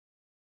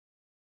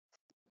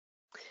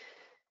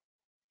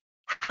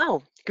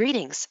Oh,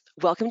 greetings.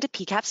 Welcome to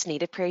PCAP's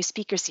Native Prairie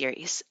Speaker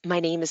Series. My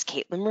name is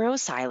Caitlin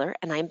Moreau-Seiler,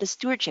 and I'm the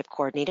Stewardship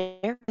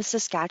Coordinator for the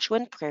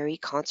Saskatchewan Prairie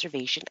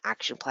Conservation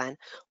Action Plan,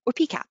 or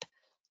PCAP.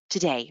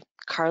 Today,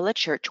 Carla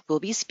Church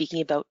will be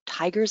speaking about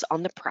tigers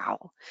on the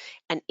prowl,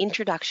 an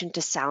introduction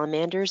to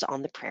salamanders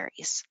on the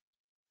prairies.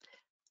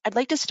 I'd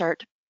like to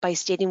start by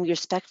stating we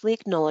respectfully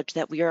acknowledge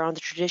that we are on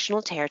the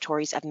traditional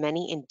territories of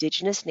many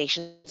Indigenous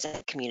nations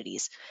and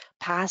communities,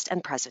 past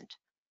and present.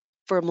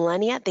 For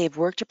millennia, they have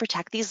worked to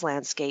protect these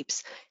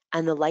landscapes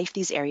and the life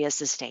these areas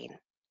sustain.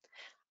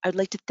 I would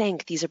like to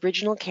thank these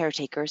Aboriginal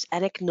caretakers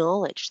and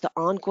acknowledge the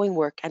ongoing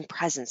work and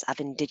presence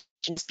of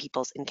Indigenous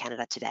peoples in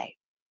Canada today.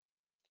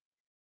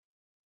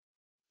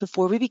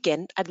 Before we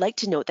begin, I'd like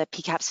to note that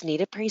PCAP's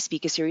Native Prairie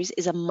Speaker Series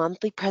is a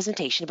monthly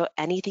presentation about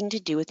anything to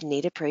do with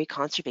Native Prairie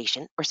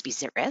conservation or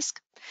species at risk.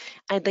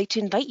 I'd like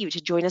to invite you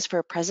to join us for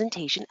a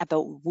presentation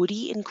about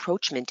woody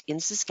encroachment in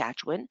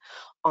Saskatchewan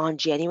on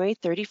January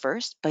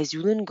 31st by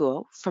Zulun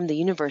Guo from the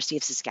University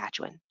of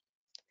Saskatchewan.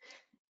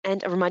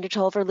 And a reminder to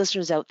all of our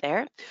listeners out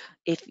there,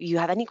 if you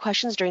have any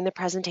questions during the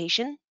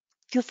presentation,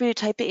 feel free to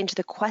type it into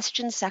the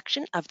questions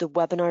section of the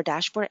webinar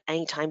dashboard at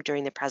any time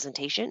during the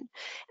presentation.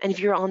 And if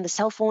you're on the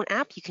cell phone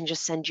app, you can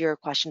just send your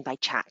question by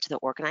chat to the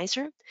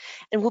organizer,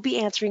 and we'll be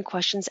answering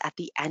questions at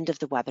the end of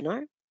the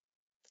webinar.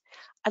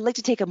 I'd like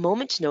to take a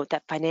moment to note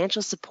that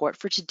financial support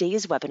for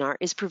today's webinar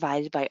is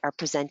provided by our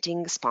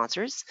presenting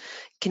sponsors,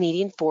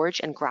 Canadian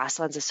Forage and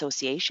Grasslands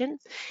Association,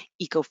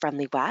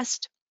 Eco-Friendly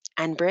West,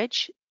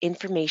 Enbridge,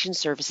 Information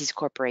Services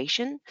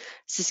Corporation,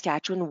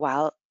 Saskatchewan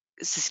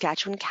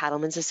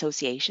Cattlemen's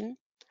Association,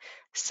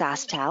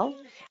 SaskTel,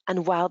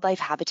 and Wildlife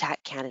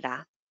Habitat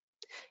Canada.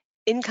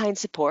 In-kind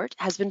support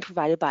has been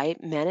provided by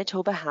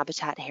Manitoba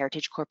Habitat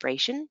Heritage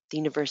Corporation, the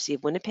University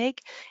of Winnipeg,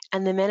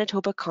 and the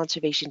Manitoba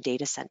Conservation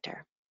Data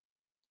Centre.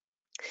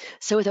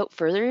 So without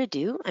further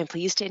ado, I'm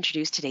pleased to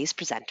introduce today's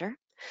presenter.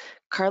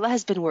 Carla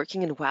has been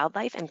working in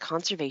wildlife and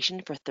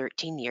conservation for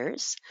 13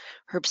 years.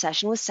 Her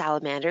obsession with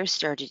salamanders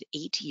started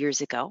 8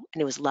 years ago,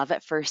 and it was love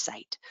at first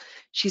sight.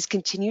 She's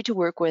continued to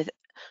work with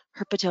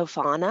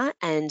herpetofauna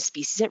and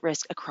species at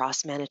risk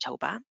across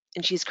Manitoba,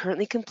 and she's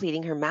currently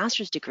completing her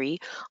master's degree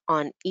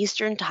on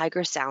eastern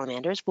tiger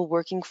salamanders while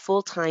working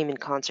full-time in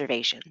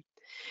conservation.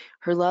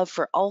 Her love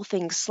for all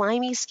things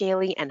slimy,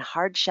 scaly, and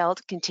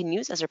hard-shelled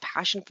continues as her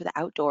passion for the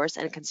outdoors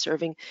and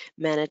conserving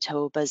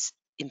Manitoba's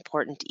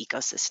important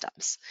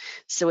ecosystems.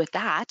 So with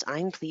that,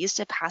 I'm pleased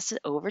to pass it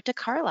over to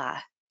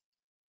Carla.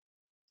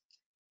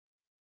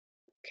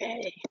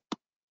 Okay.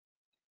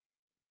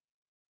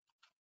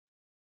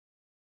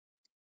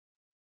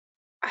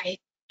 I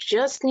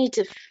just need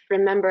to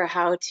remember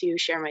how to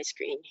share my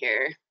screen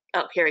here.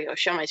 Oh, here we go,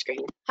 show my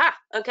screen. Ha,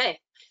 okay.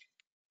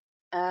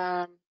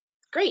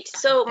 Great,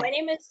 so my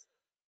name is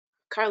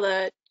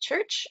Carla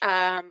Church.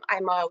 I'm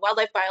a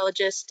wildlife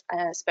biologist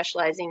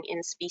specializing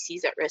in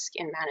species at risk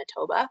in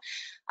Manitoba.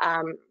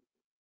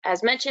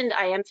 As mentioned,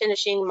 I am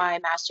finishing my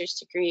master's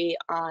degree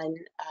on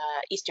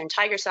eastern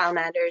tiger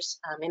salamanders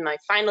in my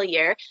final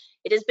year.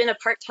 It has been a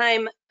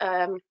part-time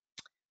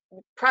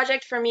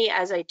project for me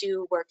as I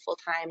do work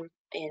full-time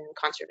in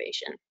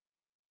conservation.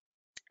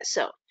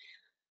 So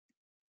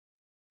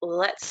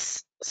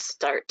let's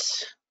start.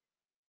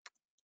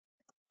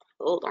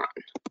 Hold on.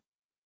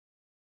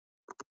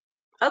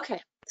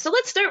 Okay, so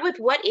let's start with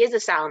what is a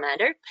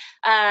salamander.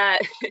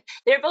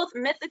 They're both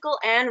mythical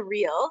and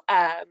real.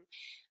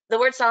 The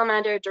word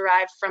salamander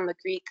derived from the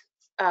Greek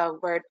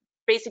word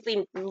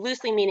basically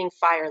loosely meaning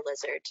fire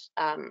lizard.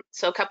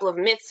 So a couple of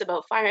myths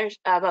about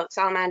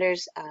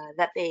salamanders,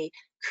 that they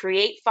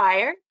create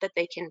fire, that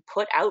they can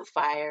put out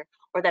fire,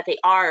 or that they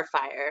are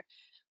fire.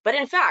 But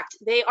in fact,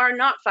 they are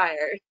not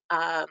fire.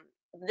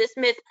 This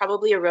myth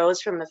probably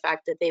arose from the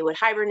fact that they would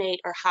hibernate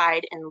or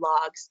hide in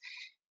logs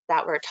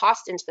that were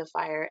tossed into the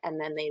fire, and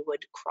then they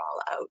would crawl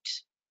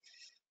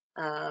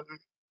out.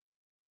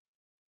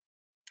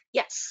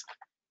 Yes.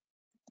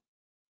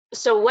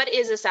 So what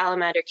is a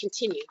salamander?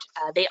 Continued.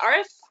 They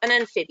are an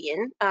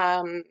amphibian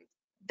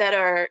that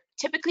are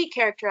typically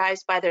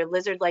characterized by their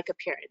lizard-like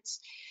appearance.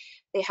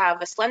 They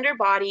have a slender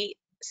body,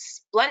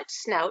 blunt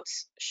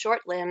snouts,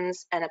 short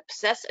limbs, and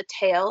possess a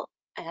tail,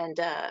 and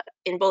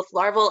in both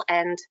larval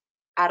and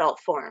adult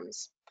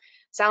forms.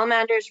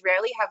 Salamanders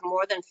rarely have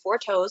more than 4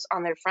 toes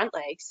on their front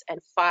legs and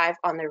 5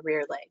 on their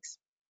rear legs.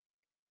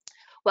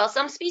 While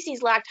some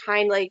species lack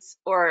hind legs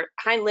or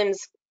hind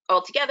limbs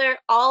altogether,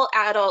 all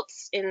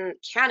adults in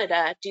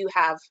Canada do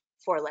have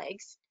 4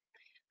 legs.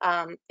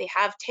 They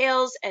have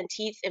tails and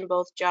teeth in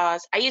both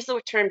jaws. I use the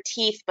term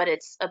teeth, but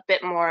it's a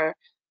bit more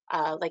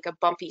like a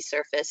bumpy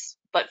surface,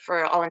 but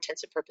for all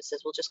intents and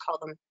purposes, we'll just call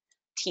them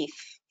teeth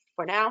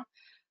for now.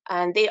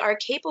 And they are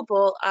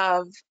capable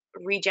of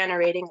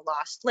regenerating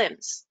lost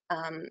limbs.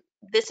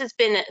 This has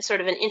been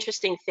sort of an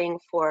interesting thing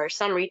for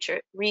some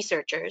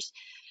researchers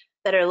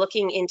that are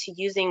looking into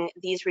using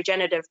these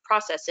regenerative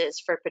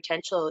processes for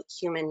potential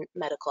human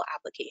medical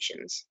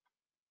applications.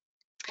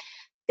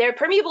 Their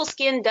permeable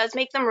skin does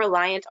make them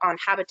reliant on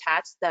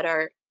habitats that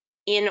are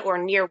in or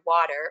near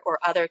water or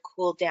other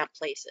cool, damp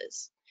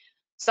places.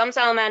 Some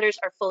salamanders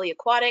are fully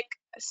aquatic,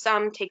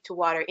 some take to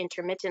water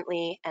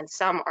intermittently, and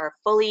some are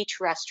fully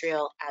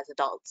terrestrial as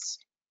adults.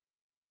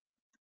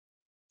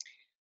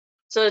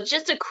 So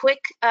just a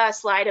quick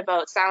slide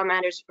about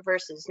salamanders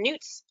versus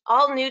newts.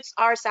 All newts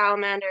are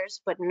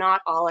salamanders, but not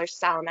all our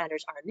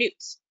salamanders are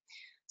newts.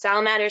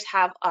 Salamanders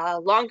have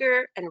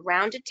longer and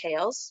rounded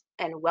tails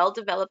and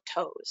well-developed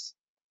toes,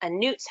 and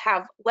newts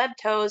have webbed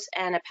toes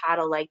and a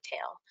paddle-like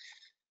tail.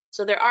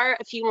 So there are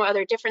a few more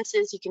other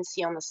differences you can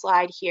see on the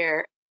slide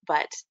here,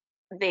 but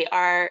they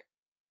are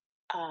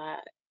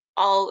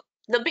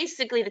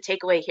basically the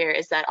takeaway here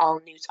is that all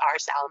newts are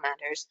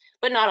salamanders,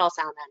 but not all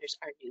salamanders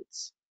are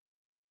newts.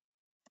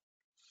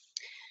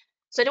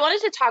 So I wanted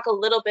to talk a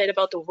little bit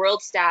about the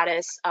world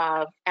status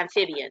of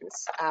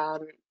amphibians.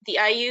 The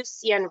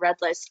IUCN Red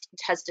List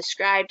has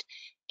described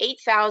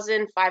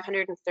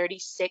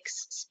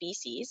 8,536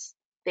 species.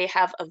 They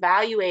have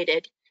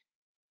evaluated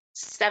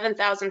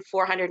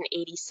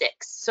 7,486,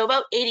 so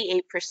about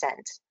 88%.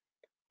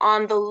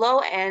 On the low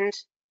end,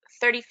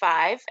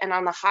 35, and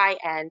on the high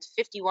end,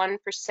 51%,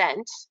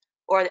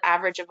 or the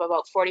average of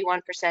about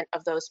 41%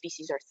 of those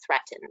species are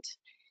threatened.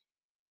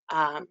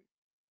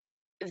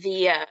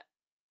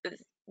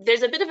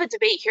 There's a bit of a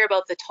debate here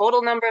about the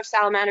total number of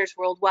salamanders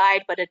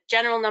worldwide, but a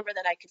general number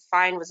that I could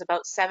find was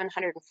about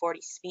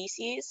 740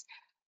 species,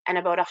 and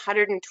about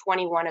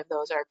 121 of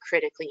those are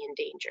critically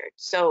endangered.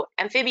 So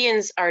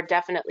amphibians are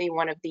definitely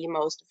one of the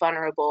most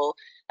vulnerable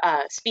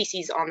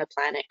species on the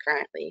planet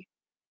currently.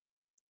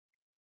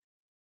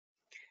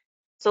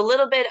 So a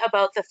little bit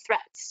about the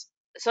threats.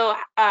 So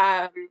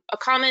a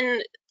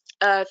common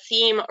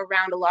theme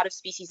around a lot of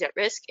species at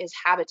risk is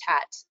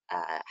habitat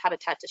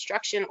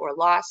destruction or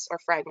loss or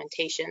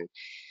fragmentation.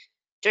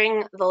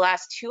 During the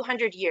last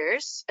 200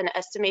 years, an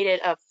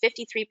estimated of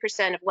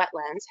 53% of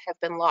wetlands have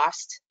been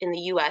lost in the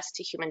US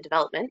to human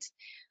development.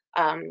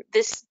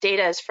 This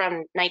data is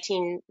from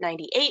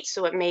 1998,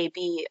 so it may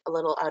be a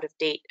little out of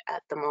date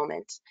at the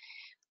moment.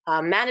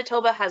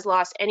 Manitoba has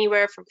lost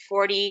anywhere from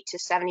 40 to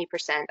 70%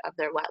 of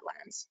their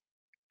wetlands.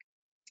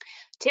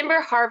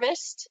 Timber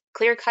harvest,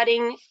 clear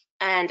cutting,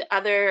 and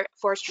other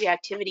forestry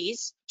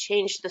activities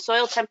change the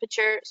soil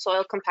temperature,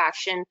 soil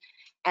compaction,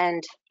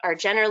 and are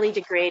generally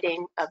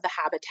degrading of the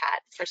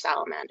habitat for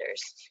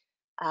salamanders.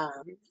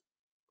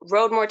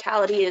 Road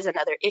mortality is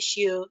another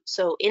issue,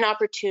 so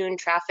inopportune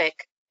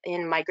traffic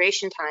in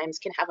migration times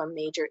can have a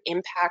major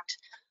impact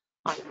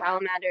on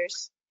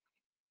salamanders.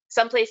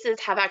 Some places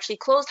have actually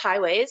closed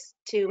highways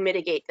to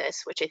mitigate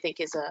this, which I think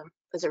is a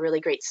really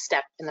great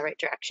step in the right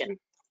direction.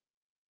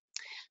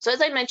 So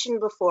as I mentioned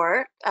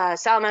before,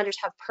 salamanders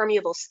have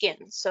permeable skin.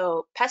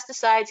 So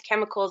pesticides,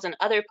 chemicals, and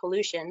other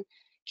pollution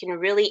can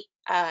really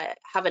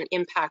have an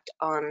impact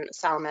on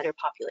salamander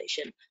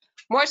population.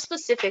 More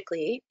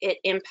specifically, it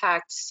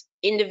impacts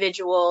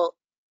individuals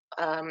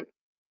of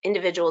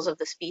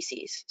the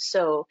species.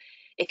 So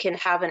it can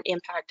have an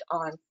impact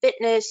on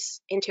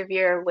fitness,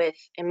 interfere with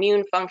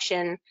immune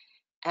function,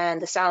 and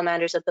the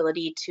salamander's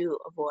ability to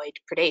avoid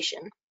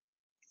predation.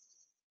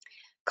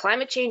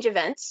 Climate change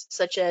events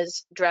such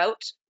as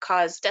drought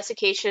cause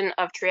desiccation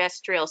of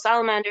terrestrial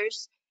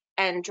salamanders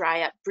and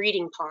dry up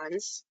breeding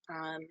ponds,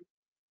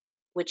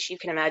 which you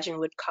can imagine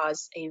would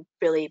cause a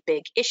really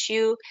big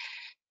issue.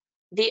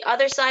 The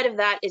other side of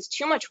that is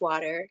too much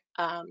water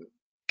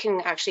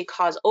can actually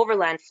cause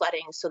overland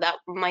flooding, so that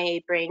may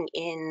bring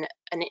in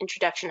an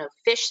introduction of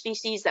fish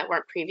species that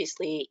weren't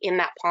previously in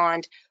that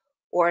pond,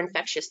 or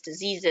infectious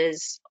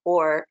diseases,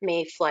 or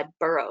may flood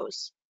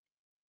burrows.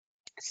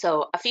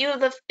 So a few of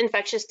the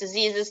infectious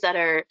diseases that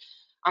are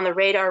on the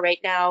radar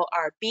right now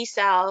are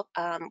B-sal,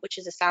 which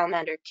is a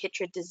salamander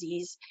chytrid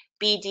disease,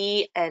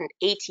 BD, and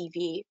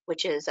ATV,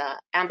 which is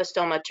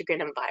Ambystoma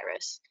tigrinum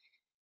virus.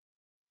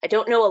 I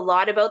don't know a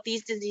lot about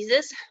these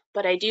diseases,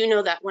 but I do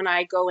know that when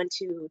I go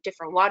into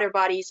different water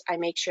bodies, I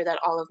make sure that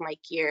all of my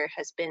gear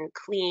has been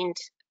cleaned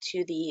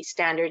to the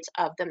standards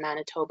of the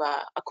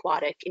Manitoba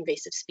Aquatic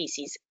Invasive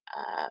Species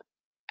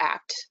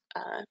Act.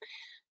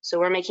 So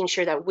we're making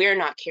sure that we're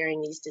not carrying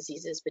these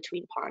diseases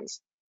between ponds.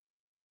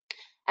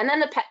 And then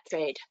the pet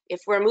trade.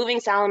 If we're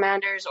moving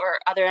salamanders or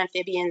other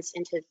amphibians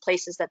into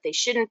places that they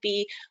shouldn't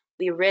be,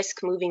 we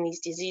risk moving these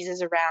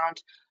diseases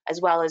around,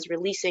 as well as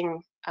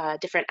releasing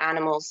different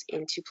animals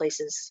into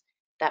places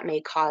that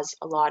may cause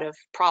a lot of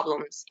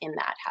problems in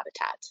that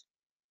habitat.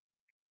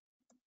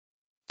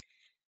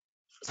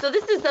 So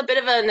this is a bit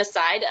of an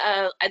aside.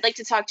 I'd like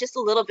to talk just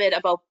a little bit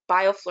about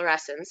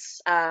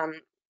biofluorescence.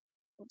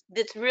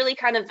 It's really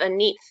kind of a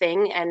neat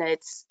thing, and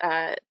it's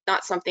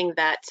not something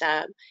that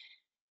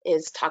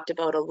is talked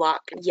about a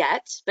lot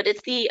yet, but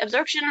it's the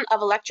absorption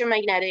of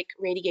electromagnetic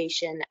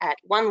radiation at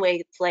one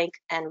wavelength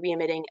and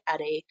re-emitting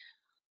at a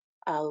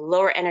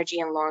lower energy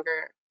and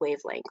longer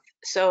wavelength.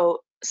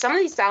 So some of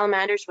these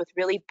salamanders with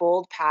really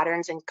bold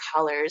patterns and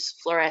colors,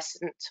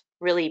 fluorescent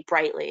really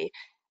brightly.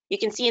 You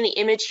can see in the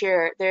image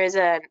here, there is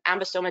an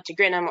Ambystoma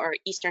tigrinum or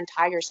eastern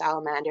tiger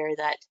salamander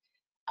that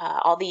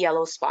all the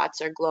yellow spots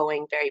are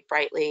glowing very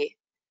brightly.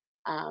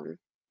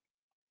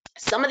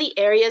 Some of the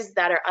areas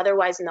that are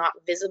otherwise not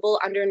visible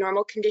under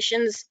normal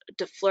conditions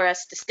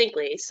fluoresce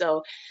distinctly.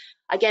 So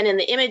again, in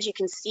the image, you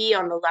can see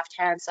on the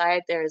left-hand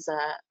side, there's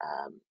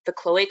the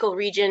cloacal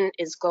region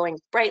is glowing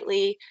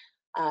brightly.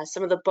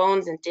 Some of the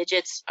bones and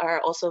digits are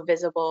also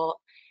visible,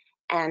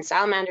 and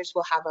salamanders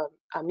will have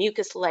a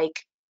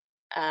mucus-like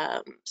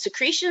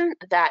secretion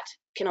that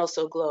can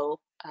also glow.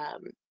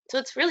 So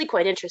it's really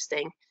quite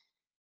interesting.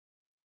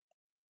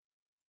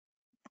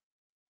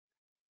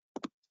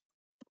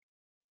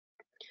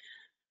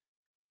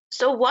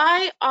 So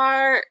why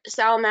are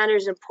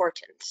salamanders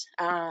important?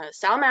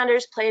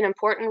 Salamanders play an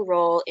important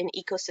role in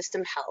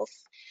ecosystem health.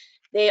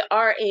 They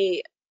are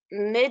a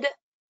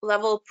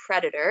mid-level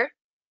predator.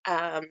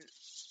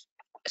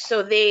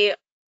 So they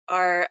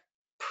are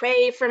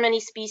prey for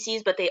many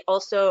species, but they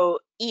also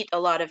eat a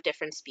lot of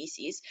different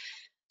species.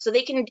 So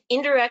they can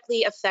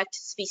indirectly affect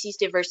species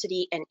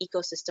diversity and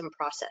ecosystem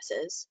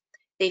processes.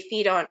 They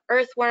feed on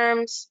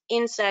earthworms,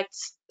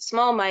 insects,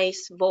 small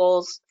mice,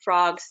 voles,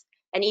 frogs,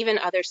 and even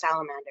other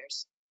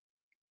salamanders.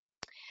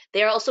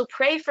 They are also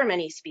prey for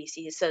many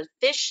species, so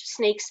fish,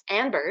 snakes,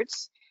 and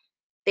birds.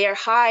 They are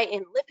high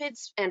in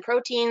lipids and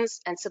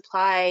proteins and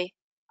supply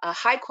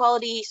high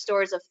quality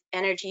stores of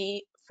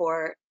energy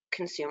for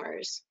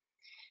consumers.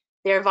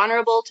 They are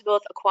vulnerable to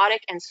both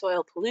aquatic and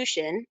soil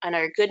pollution and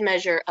are a good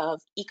measure of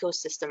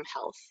ecosystem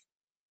health.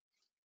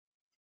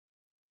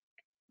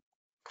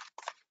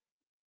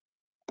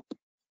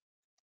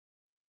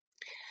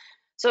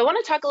 So I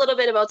want to talk a little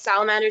bit about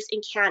salamanders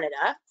in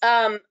Canada.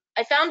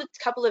 I found a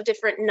couple of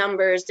different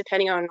numbers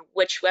depending on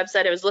which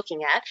website I was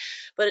looking at,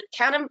 but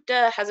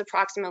Canada has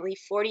approximately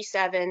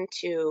 47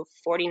 to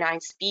 49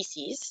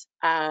 species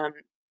of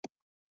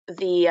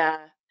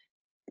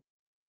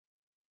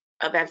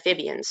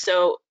amphibians.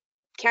 So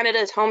Canada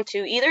is home to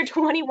either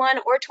 21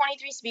 or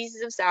 23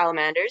 species of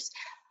salamanders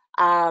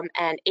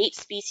and 8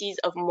 species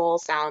of mole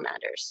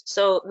salamanders.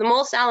 So the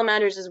mole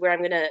salamanders is where I'm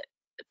going to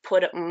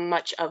put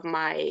much of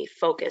my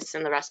focus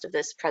in the rest of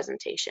this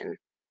presentation.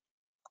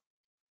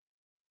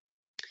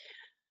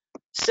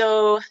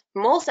 So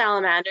mole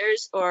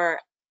salamanders, or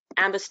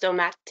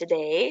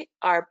Ambystomatidae,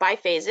 are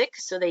biphasic,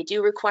 so they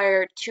do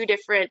require 2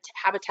 different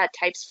habitat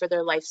types for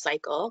their life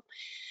cycle.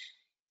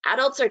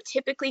 Adults are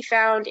typically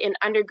found in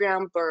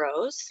underground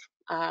burrows.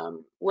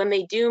 When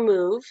they do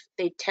move,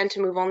 they tend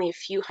to move only a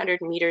few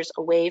hundred meters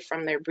away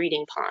from their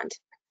breeding pond.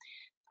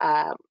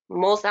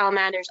 Mole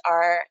salamanders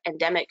are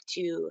endemic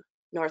to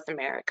North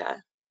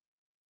America.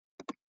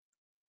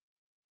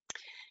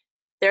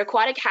 Their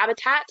aquatic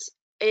habitat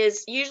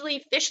is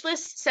usually fishless,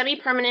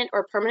 semi-permanent,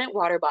 or permanent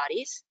water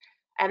bodies,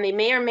 and they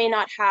may or may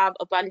not have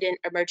abundant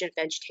emergent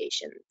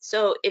vegetation.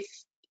 So if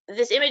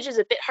this image is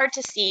a bit hard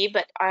to see,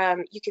 but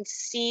you can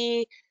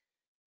see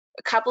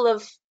a couple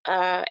of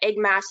egg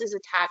masses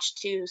attached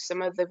to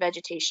some of the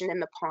vegetation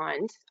in the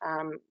pond.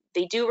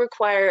 They do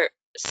require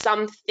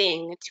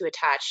something to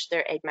attach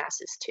their egg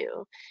masses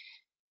to.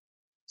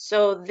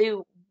 So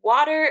the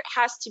water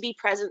has to be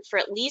present for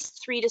at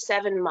least 3 to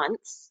 7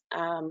 months.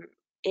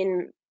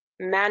 In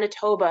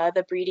Manitoba,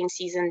 the breeding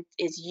season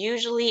is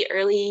usually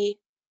early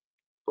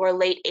or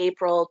late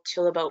April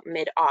till about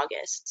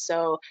mid-August.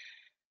 So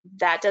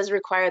that does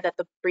require that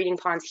the breeding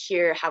ponds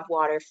here have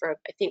water for,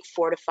 I think,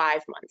 4 to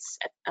 5 months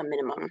at a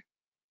minimum.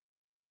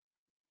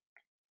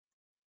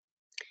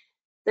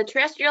 The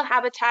terrestrial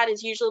habitat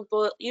is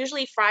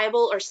usually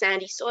friable or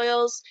sandy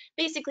soils,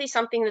 basically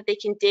something that they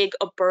can dig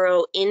a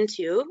burrow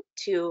into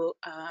to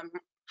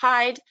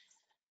hide,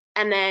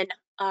 and then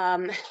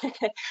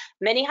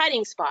many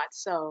hiding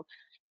spots. So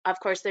of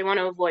course they want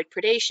to avoid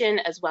predation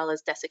as well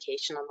as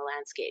desiccation on the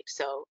landscape.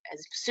 So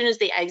as soon as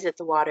they exit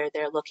the water,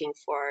 they're looking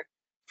for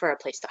a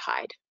place to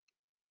hide.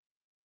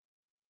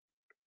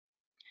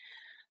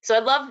 So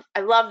I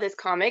love this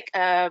comic.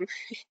 I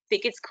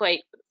think it's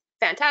quite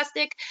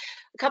fantastic.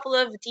 A couple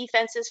of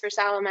defenses for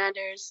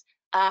salamanders.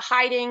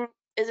 Hiding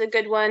is a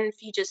good one.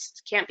 If you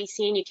just can't be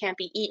seen, you can't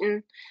be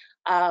eaten.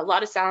 A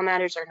lot of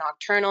salamanders are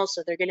nocturnal,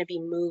 so they're going to be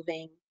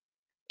moving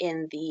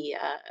in the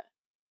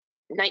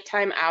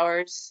nighttime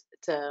hours,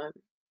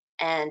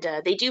 and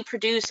they do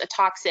produce a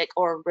toxic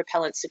or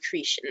repellent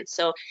secretion.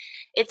 So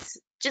it's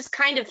just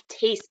kind of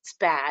tastes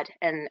bad,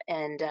 and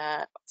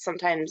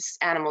sometimes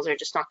animals are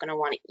just not going to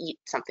want to eat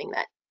something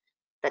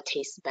that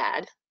tastes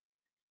bad.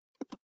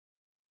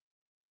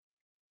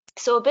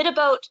 So a bit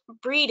about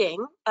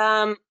breeding.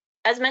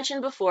 As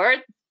mentioned before,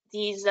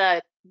 these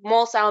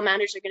mole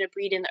salamanders are going to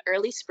breed in the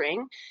early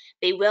spring.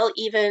 They will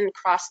even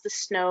cross the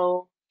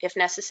snow if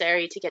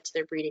necessary to get to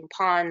their breeding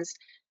ponds.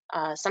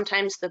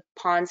 Sometimes the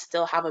ponds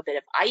still have a bit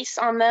of ice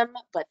on them,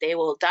 but they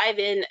will dive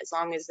in as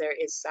long as there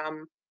is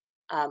some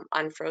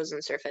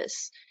unfrozen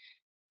surface.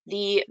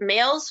 The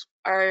males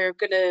are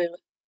going to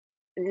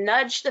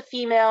nudge the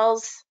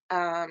females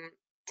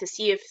to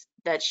see if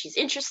that she's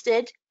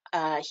interested.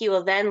 He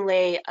will then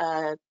lay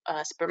a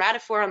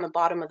spermatophore on the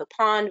bottom of the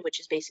pond, which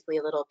is basically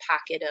a little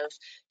packet of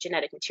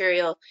genetic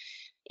material.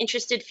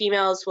 Interested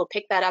females will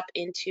pick that up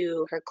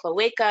into her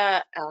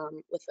cloaca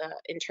with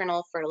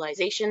internal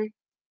fertilization.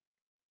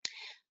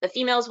 The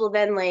females will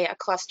then lay a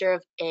cluster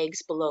of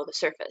eggs below the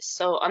surface.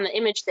 So on the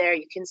image there,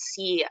 you can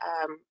see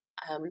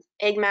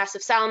egg mass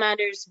of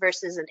salamanders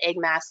versus an egg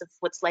mass of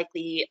what's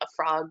likely a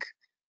frog,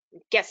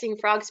 guessing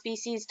frog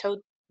species,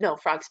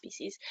 frog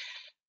species.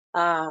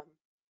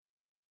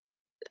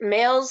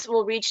 Males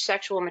will reach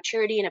sexual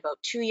maturity in about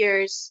 2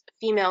 years.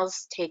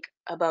 Females take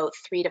about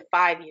 3 to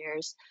 5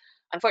 years.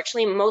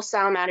 Unfortunately, most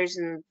salamanders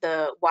in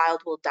the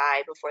wild will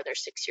die before they're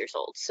 6 years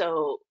old.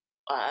 So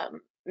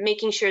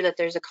making sure that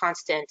there's a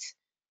constant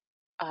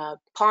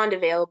pond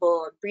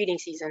available and breeding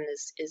season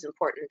is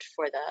important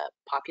for the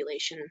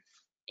population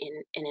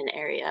in an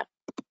area.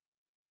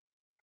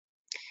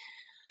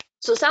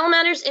 So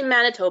salamanders in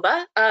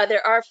Manitoba,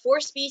 there are 4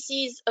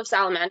 species of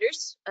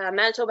salamanders.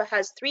 Manitoba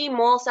has 3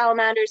 mole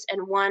salamanders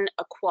and 1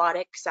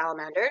 aquatic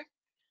salamander.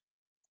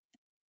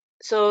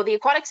 So the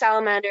aquatic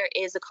salamander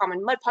is a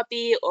common mud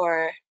puppy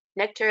or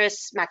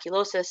Nectaris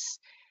maculosus.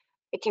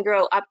 It can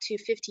grow up to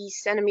 50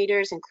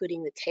 centimeters,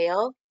 including the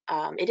tail.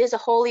 It is a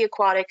wholly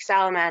aquatic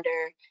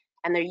salamander,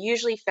 and they're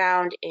usually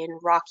found in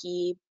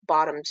rocky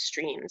bottom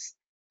streams.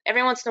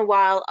 Every once in a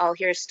while, I'll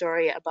hear a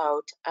story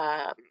about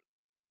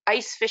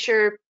ice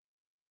fisher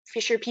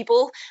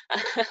people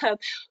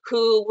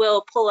who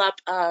will pull up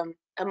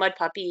a mud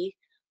puppy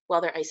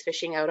while they're ice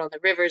fishing out on the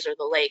rivers or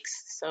the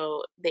lakes.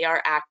 So they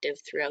are active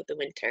throughout the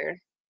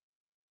winter.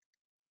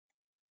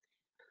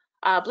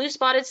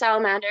 Blue-spotted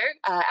salamander,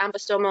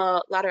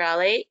 Ambystoma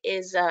laterale,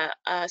 is a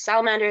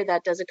salamander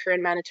that does occur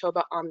in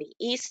Manitoba on the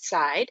east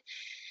side.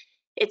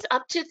 It's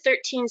up to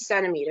 13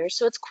 centimeters,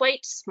 so it's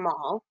quite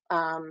small.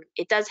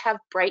 It does have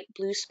bright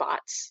blue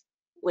spots,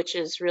 which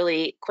is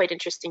really quite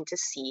interesting to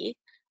see.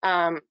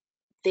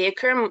 They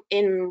occur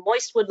in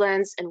moist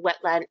woodlands and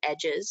wetland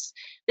edges.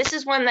 This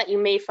is one that you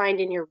may find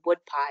in your wood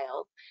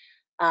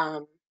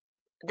pile.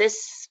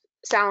 This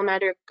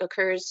salamander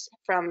occurs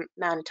from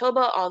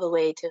Manitoba all the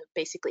way to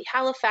basically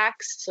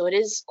Halifax, so it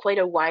is quite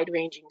a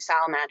wide-ranging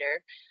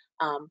salamander.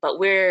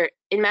 But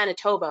in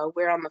Manitoba,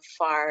 we're on the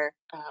far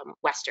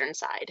western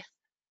side.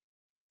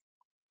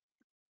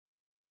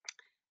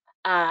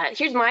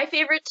 Here's my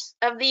favorite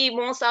of the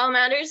mole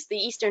salamanders, the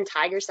eastern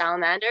tiger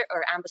salamander,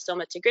 or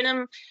Ambystoma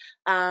tigrinum.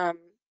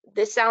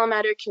 This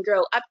salamander can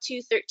grow up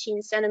to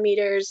 13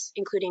 centimeters,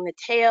 including the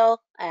tail,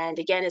 and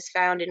again is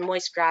found in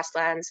moist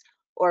grasslands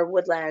or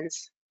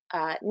woodlands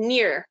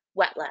near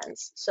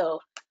wetlands. So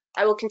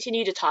I will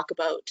continue to talk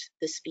about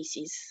this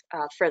species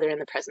further in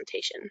the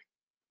presentation.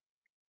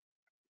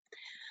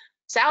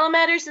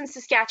 Salamanders in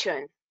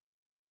Saskatchewan.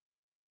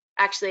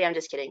 Actually, I'm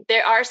just kidding.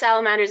 There are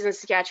salamanders in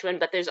Saskatchewan,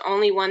 but there's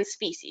only 1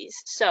 species.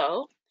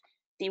 So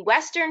the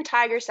western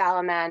tiger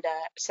salamander,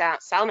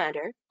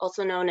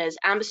 also known as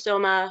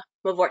Ambystoma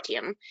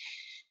mavortium.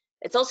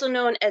 It's also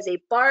known as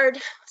a barred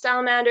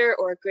salamander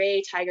or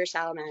Grey Tiger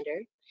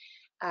Salamander.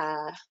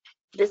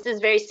 This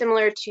is very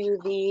similar to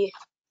the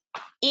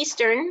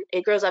eastern.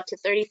 It grows up to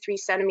 33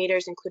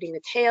 centimeters, including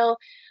the tail.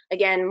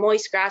 Again,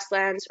 moist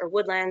grasslands or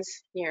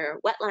woodlands near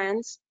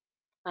wetlands.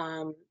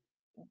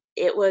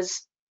 It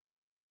was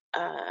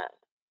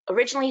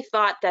originally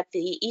thought that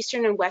the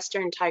eastern and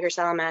western tiger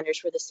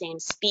salamanders were the same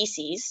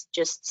species,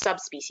 just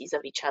subspecies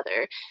of each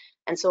other.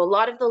 And so a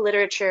lot of the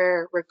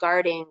literature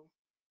regarding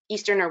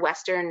eastern or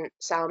western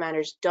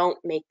salamanders don't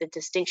make the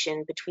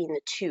distinction between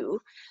the two.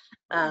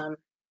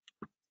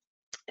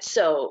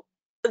 So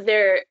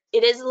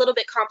it is a little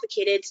bit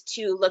complicated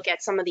to look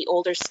at some of the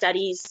older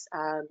studies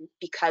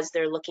because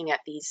they're looking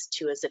at these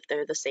two as if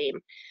they're the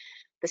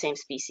same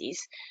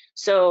species.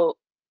 So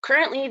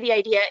currently the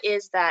idea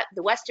is that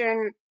the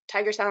western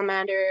tiger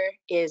salamander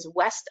is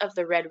west of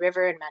the Red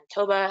River in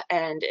Manitoba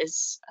and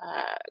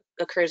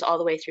occurs all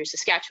the way through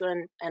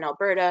Saskatchewan and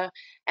Alberta,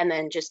 and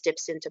then just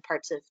dips into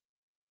parts of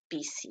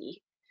BC.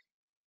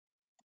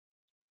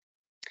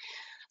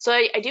 So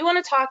I do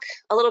want to talk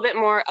a little bit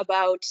more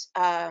about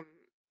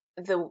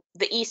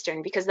the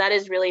eastern, because that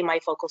is really my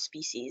focal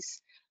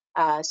species.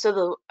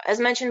 As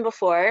mentioned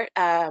before,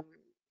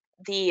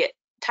 the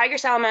tiger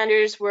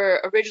salamanders were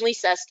originally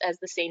assessed as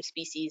the same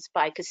species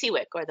by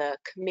CSIWIC, or the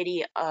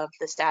Committee of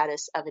the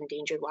Status of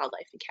Endangered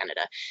Wildlife in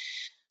Canada.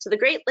 So the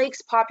Great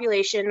Lakes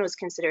population was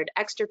considered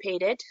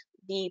extirpated,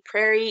 the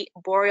prairie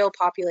boreal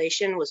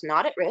population was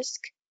not at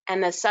risk,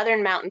 and the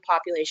southern mountain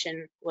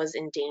population was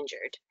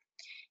endangered.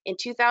 In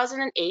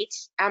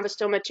 2008,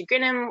 Ambystoma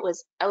tigrinum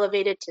was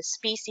elevated to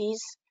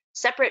species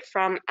separate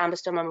from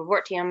Ambystoma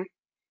mavortium,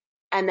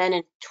 and then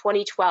in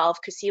 2012,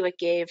 CSIWIC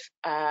gave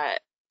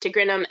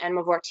tigrinum and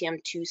mavortium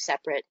 2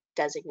 separate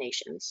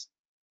designations.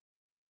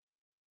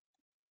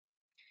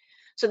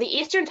 So the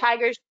eastern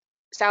tiger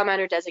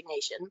salamander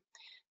designation,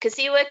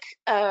 CSIWIC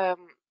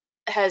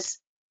has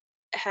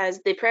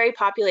the prairie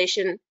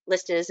population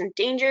listed as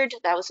endangered.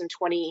 That was in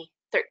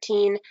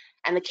 2013,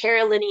 and the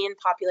Carolinian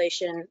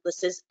population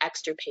listed as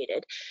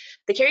extirpated.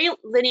 The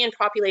Carolinian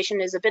population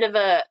is a bit of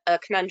a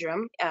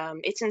conundrum.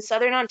 It's in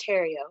southern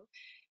Ontario,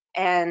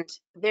 and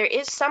there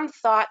is some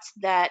thought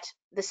that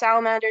the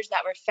salamanders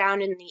that were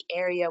found in the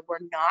area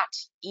were not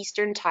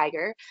eastern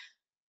tiger,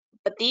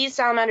 but these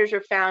salamanders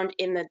were found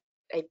in the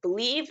I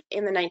believe,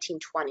 in the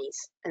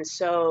 1920s. And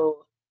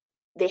so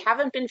they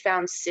haven't been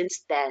found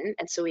since then.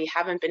 And so we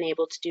haven't been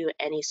able to do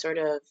any sort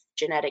of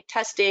genetic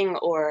testing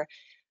or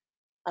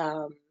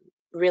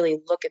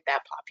really look at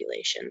that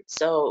population.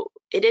 So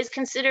it is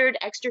considered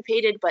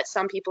extirpated, but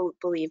some people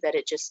believe that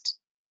it just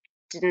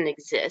didn't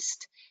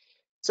exist.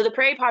 So the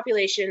prairie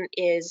population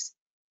is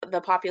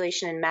the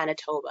population in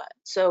Manitoba.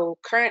 So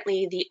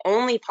currently the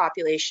only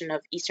population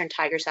of eastern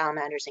tiger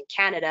salamanders in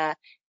Canada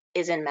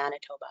is in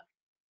Manitoba.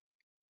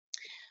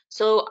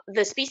 So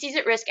the Species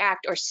at Risk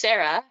Act, or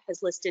SARA,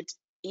 has listed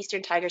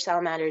eastern tiger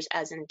salamanders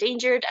as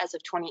endangered as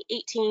of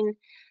 2018,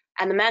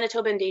 and the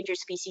Manitoba Endangered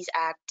Species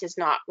Act does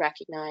not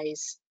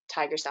recognize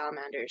tiger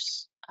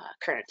salamanders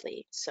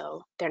currently,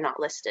 so they're not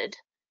listed.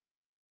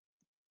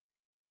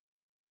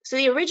 So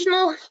the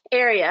original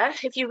area,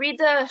 if you read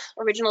the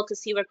original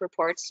CSIWIC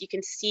reports, you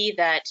can see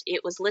that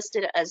it was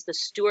listed as the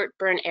Stewart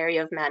Burn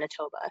area of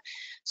Manitoba.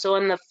 So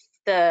in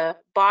the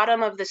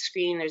bottom of the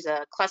screen, there's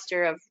a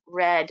cluster of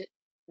red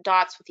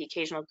dots with the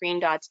occasional green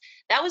dots.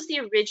 That was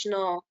the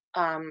original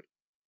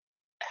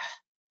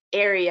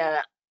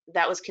area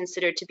that was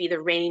considered to be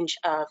the range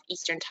of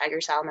eastern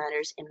tiger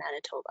salamanders in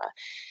Manitoba.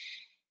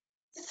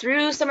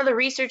 Through some of the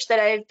research that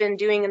I've been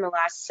doing in the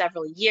last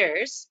several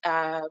years,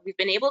 we've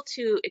been able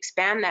to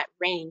expand that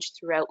range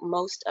throughout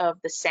most of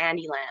the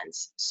sandy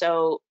lands.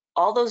 So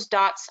all those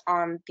dots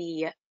on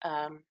the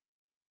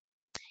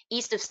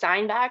east of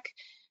Steinbach,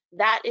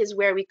 that is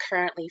where we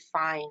currently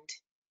find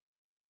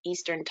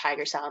eastern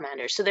tiger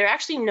salamanders. So they're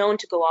actually known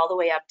to go all the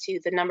way up to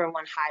the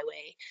 #1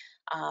 highway,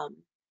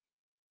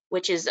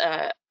 which is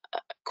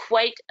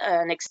quite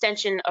an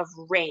extension of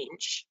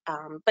range,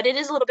 but it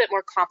is a little bit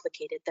more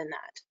complicated than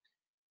that,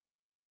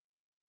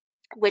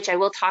 which I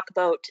will talk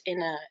about in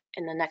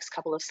the next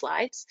couple of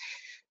slides.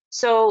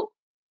 So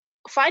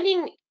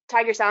finding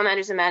tiger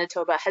salamanders in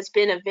Manitoba has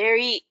been a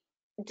very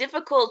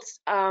difficult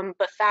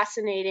but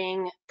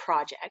fascinating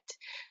project.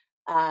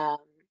 I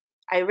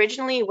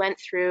originally went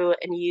through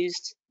and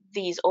used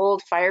these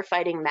old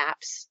firefighting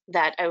maps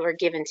that were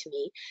given to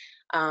me.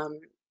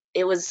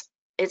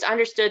 It's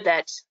understood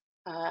that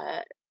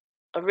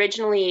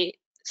originally,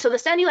 so the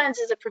Sandylands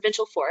is a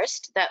provincial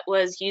forest that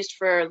was used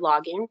for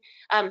logging,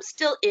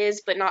 still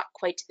is, but not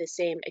quite to the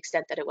same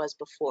extent that it was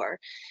before.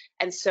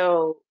 And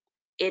so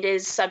it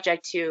is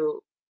subject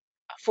to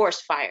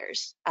forest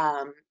fires.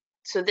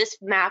 So this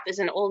map is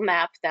an old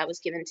map that was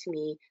given to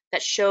me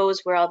that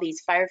shows where all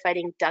these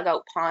firefighting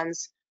dugout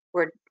ponds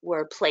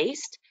were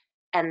placed,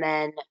 and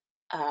then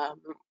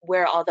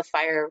where all the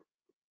fire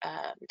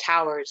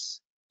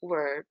towers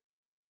were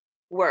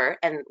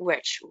and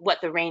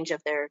what the range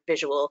of their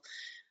visual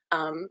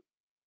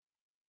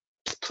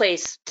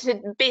place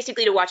to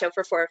basically to watch out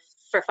for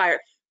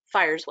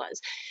fires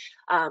was.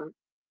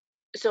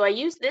 So I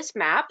used this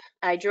map.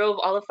 I drove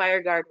all the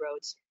fire guard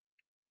roads.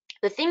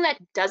 The thing that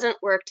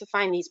doesn't work to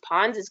find these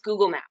ponds is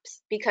Google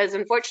Maps, because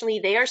unfortunately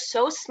they are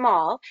so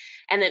small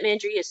and the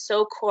imagery is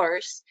so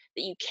coarse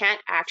that you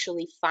can't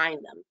actually find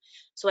them.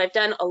 So I've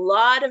done a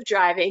lot of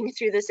driving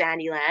through the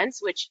Sandylands,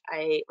 which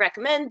I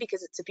recommend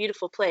because it's a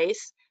beautiful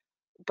place,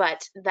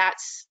 but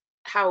that's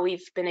how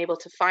we've been able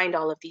to find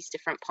all of these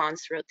different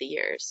ponds throughout the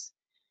years.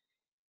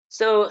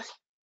 So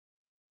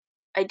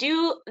I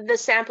do the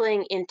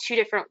sampling in 2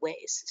 different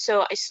ways.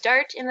 So I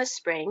start in the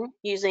spring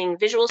using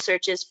visual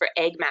searches for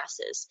egg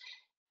masses.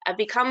 I've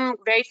become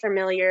very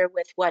familiar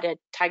with what a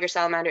tiger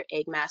salamander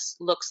egg mass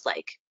looks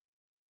like.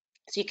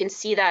 So you can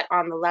see that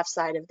on the left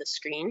side of the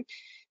screen.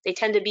 They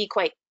tend to be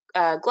quite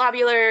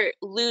globular,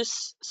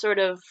 loose, sort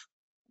of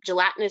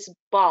gelatinous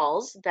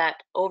balls that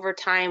over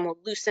time will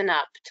loosen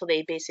up till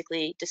they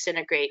basically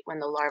disintegrate when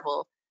the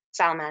larval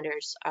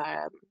salamanders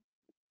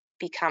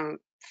become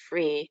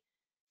free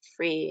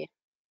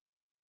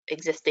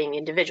existing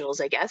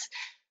individuals, I guess.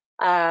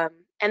 And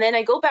then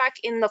I go back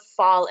in the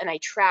fall and I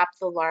trap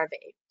the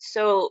larvae.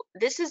 So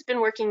this has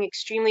been working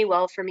extremely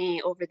well for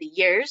me over the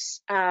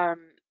years.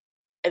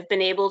 I've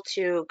been able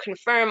to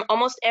confirm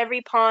almost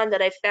every pond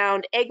that I've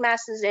found egg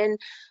masses in.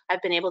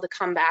 I've been able to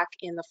come back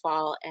in the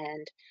fall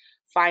and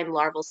find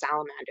larval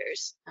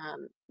salamanders.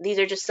 These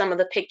are just some of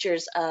the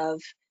pictures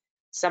of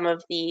some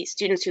of the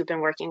students who've been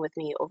working with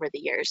me over the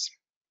years.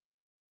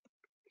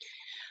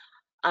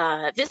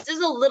 This is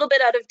a little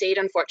bit out of date,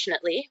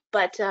 unfortunately,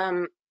 but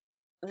in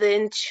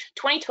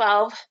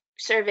 2012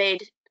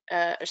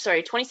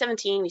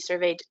 2017, we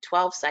surveyed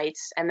 12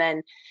 sites and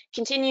then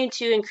continued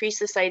to increase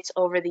the sites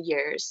over the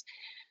years.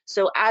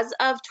 So as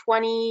of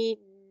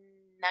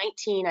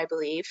 2019, I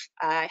believe,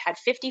 I had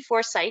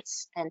 54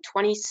 sites and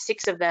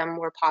 26 of them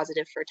were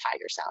positive for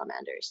tiger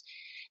salamanders.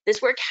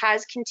 This work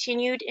has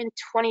continued in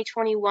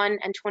 2021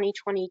 and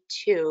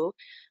 2022.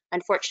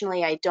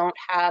 Unfortunately, I don't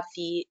have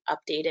the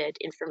updated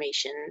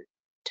information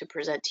to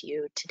present to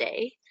you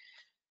today.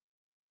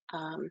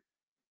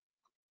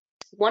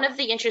 One of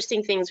the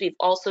interesting things we've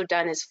also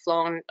done is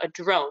flown a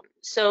drone.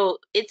 So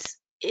it's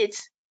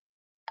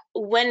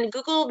when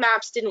Google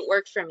Maps didn't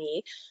work for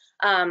me,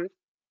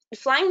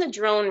 flying the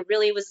drone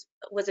really was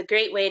a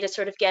great way to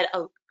sort of get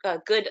a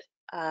good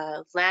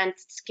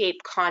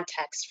landscape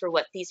context for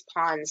what these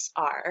ponds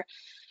are.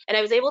 And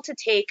I was able to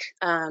take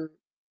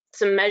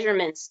some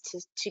measurements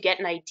to get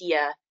an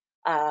idea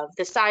of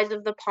the size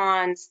of the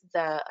ponds,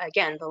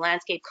 again, the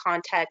landscape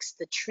context,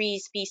 the tree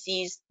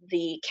species,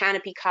 the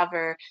canopy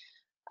cover.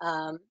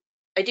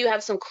 I do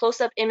have some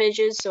close-up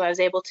images, so I was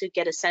able to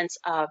get a sense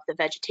of the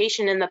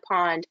vegetation in the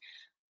pond.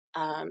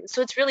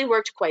 So it's really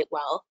worked quite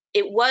well.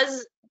 It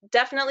was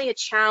definitely a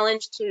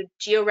challenge to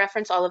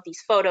georeference all of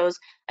these photos,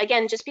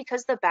 again, just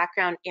because the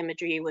background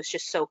imagery was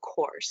just so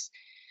coarse.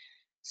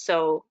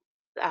 So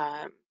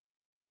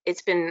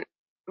it's been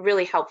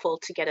really helpful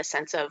to get a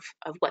sense of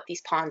what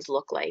these ponds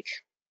look like.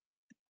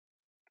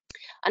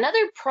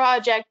 Another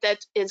project that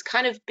has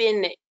kind of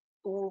been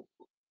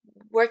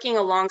working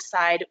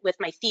alongside with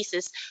my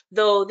thesis,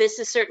 though this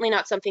is certainly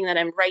not something that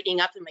I'm writing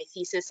up in my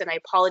thesis, and I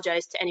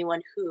apologize to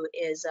anyone who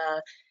is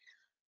a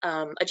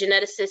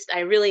geneticist.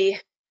 I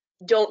really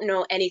don't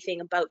know anything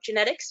about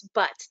genetics,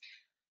 but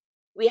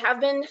we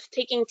have been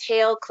taking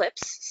tail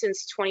clips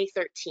since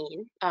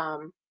 2013.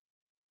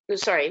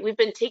 Sorry,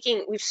 been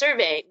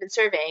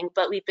surveying,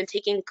 but we've been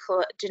taking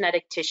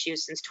genetic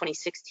tissues since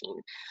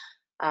 2016.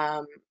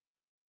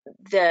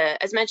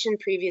 As mentioned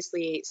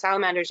previously,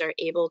 salamanders are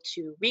able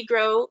to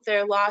regrow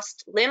their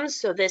lost limbs,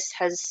 so this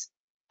has,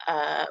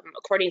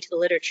 according to the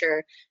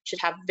literature, should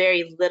have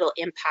very little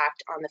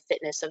impact on the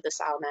fitness of the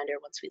salamander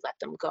once we let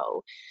them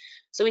go.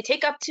 So we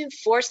take up to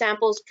 4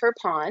 samples per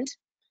pond.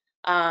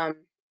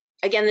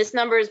 Again, this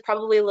number is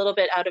probably a little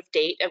bit out of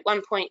date. At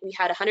one point, we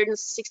had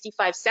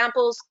 165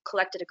 samples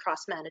collected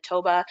across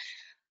Manitoba.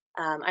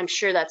 I'm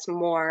sure that's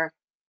more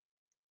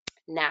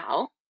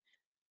now.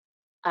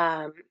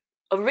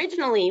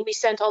 Originally, we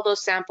sent all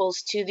those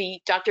samples to the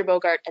Dr.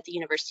 Bogart at the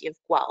University of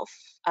Guelph.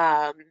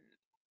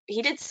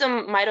 He did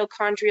some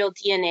mitochondrial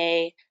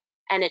DNA,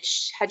 and it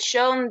had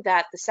shown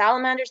that the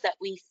salamanders that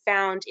we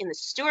found in the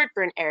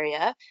Stewartburn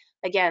area,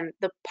 again,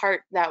 the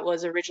part that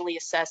was originally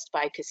assessed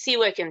by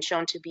Kasiwick and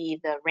shown to be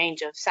the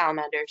range of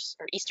salamanders,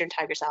 or eastern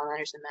tiger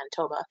salamanders in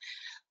Manitoba,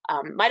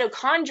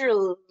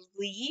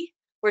 mitochondrially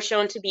were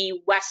shown to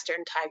be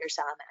western tiger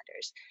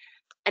salamanders.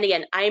 And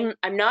again, I'm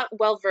not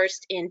well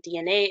versed in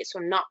DNA, so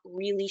I'm not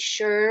really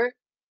sure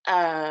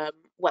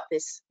what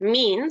this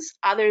means,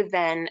 other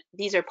than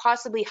these are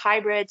possibly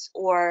hybrids,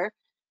 or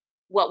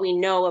what we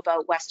know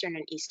about western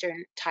and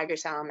eastern tiger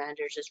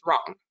salamanders is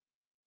wrong.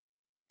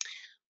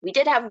 We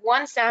did have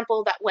one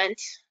sample that went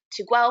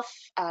to Guelph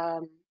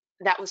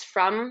that was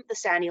from the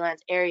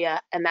Sandylands area,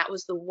 and that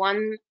was the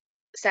one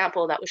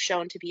sample that was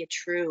shown to be a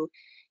true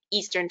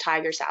eastern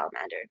tiger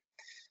salamander.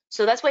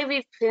 So that's why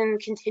we've been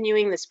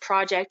continuing this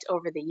project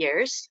over the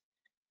years.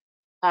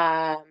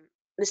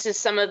 This is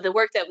some of the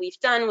work that we've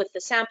done with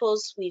the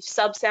samples. We've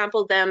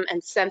subsampled them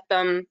and sent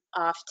them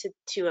off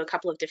to a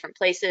couple of different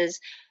places.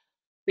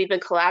 We've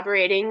been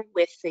collaborating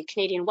with the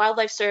Canadian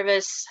Wildlife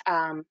Service.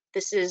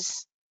 This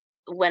is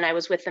when I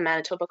was with the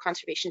Manitoba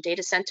Conservation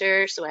Data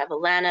Center. So I have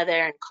Alana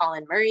there and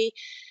Colin Murray.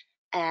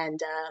 And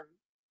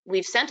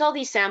we've sent all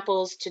these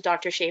samples to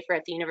Dr. Schaefer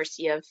at the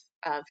University of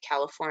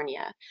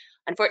California.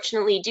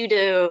 Unfortunately, due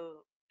to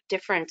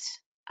different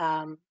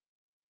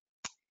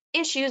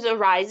issues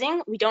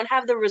arising, we don't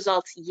have the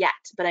results yet,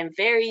 but I'm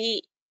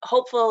very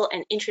hopeful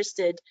and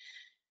interested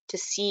to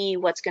see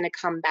what's going to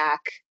come back.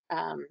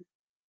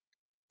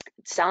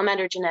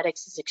 Salamander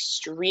genetics is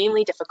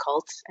extremely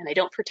difficult, and I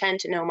don't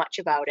pretend to know much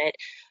about it,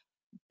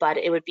 but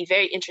it would be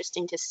very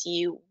interesting to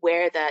see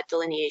where that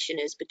delineation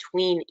is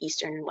between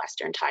eastern and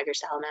western tiger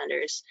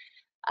salamanders,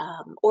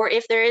 or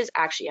if there is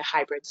actually a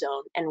hybrid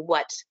zone, and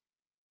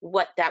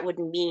what that would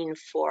mean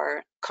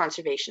for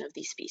conservation of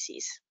these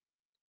species.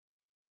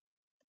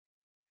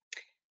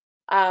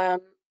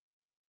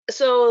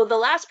 So the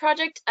last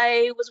project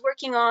I was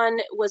working on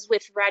was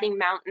with Riding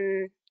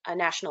Mountain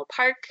National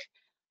Park.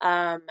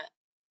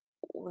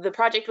 The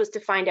project was to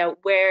find out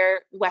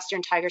where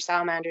western tiger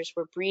salamanders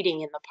were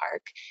breeding in the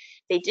park.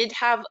 They did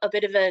have a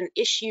bit of an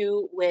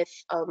issue with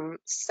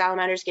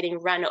salamanders getting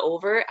run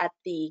over at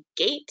the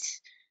gate,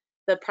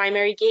 the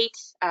primary gate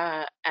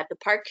at the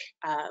park.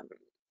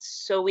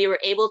 So we were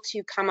able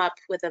to come up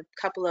with a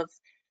couple of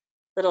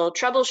little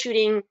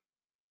troubleshooting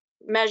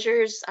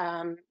measures.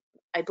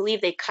 I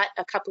believe they cut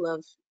a couple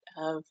of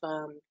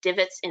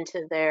divots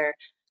into their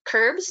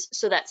curbs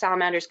so that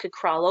salamanders could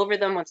crawl over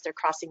them once they're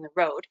crossing the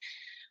road.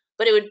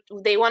 But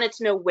they wanted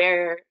to know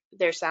where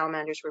their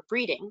salamanders were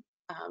breeding.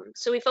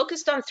 So we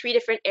focused on 3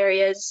 different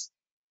areas: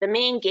 the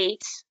main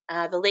gate,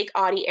 the Lake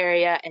Audie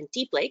area, and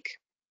Deep Lake.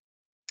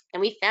 And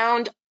we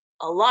found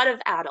a lot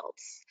of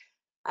adults.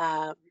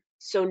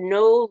 So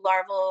no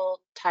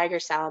larval tiger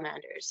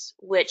salamanders,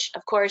 which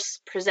of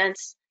course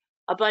presents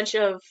a bunch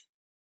of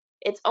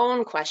its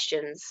own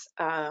questions.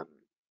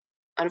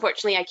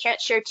 Unfortunately, I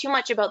can't share too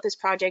much about this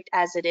project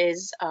as it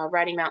is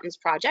Riding Mountain's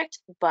project,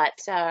 but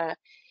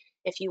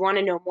if you want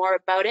to know more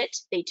about it,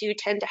 they do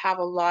tend to have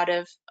a lot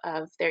of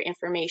their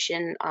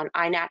information on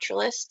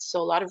iNaturalist. So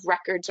a lot of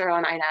records are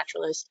on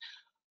iNaturalist,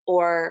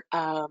 or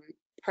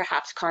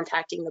perhaps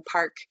contacting the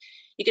park.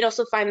 You can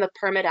also find the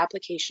permit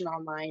application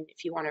online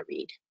if you want to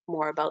read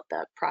more about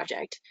the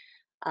project.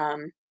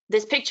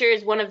 This picture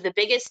is one of the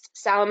biggest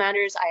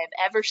salamanders I have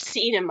ever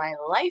seen in my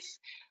life.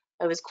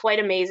 It was quite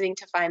amazing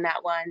to find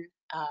that one.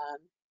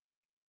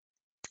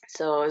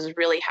 So I was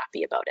really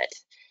happy about it.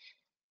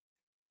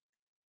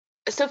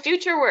 So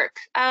future work,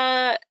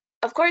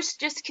 of course,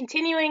 just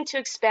continuing to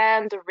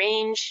expand the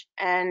range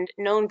and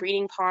known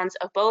breeding ponds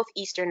of both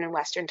eastern and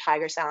western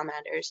tiger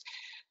salamanders.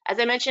 As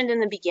I mentioned in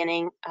the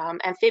beginning,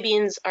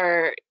 amphibians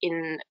are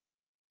in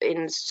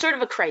sort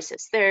of a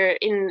crisis. They're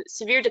in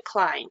severe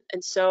decline,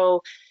 and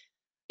so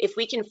if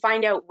we can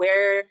find out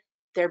where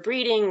they're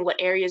breeding,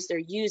 what areas they're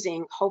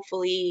using,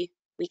 hopefully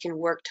we can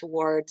work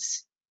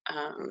towards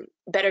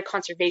better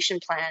conservation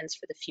plans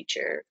for the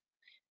future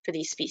for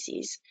these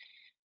species.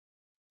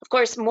 Of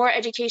course, more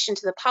education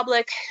to the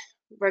public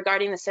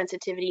regarding the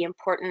sensitivity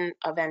important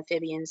of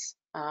amphibians.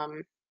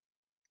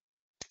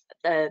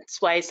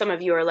 That's why some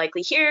of you are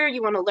likely here.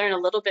 You want to learn a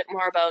little bit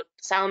more about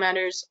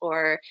salamanders,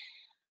 or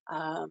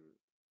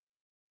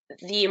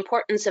the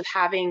importance of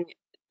having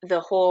the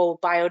whole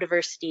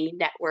biodiversity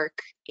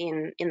network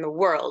in the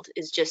world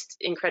is just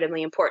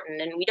incredibly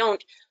important. And we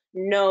don't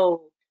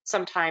know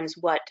sometimes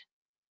what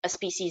a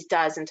species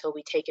does until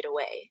we take it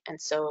away.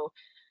 And so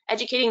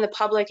educating the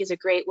public is a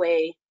great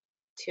way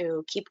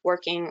to keep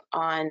working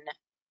on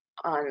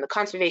the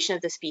conservation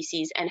of the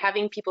species and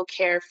having people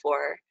care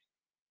for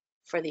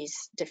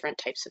these different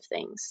types of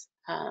things.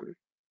 And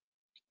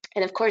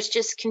of course,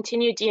 just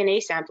continue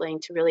DNA sampling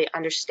to really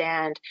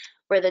understand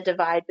where the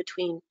divide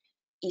between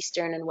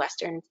eastern and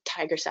western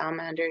tiger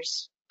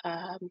salamanders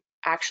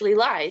actually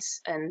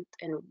lies, and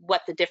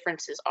what the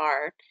differences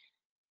are.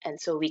 And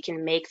so we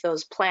can make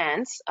those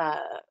plans.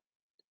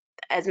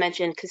 As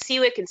mentioned,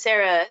 Kasiwik and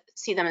Sarah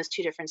see them as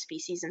two different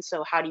species, and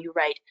so how do you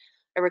write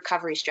a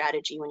recovery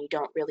strategy when you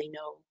don't really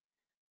know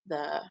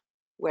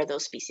where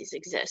those species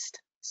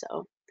exist?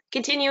 So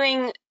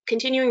continuing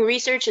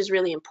research is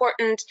really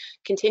important.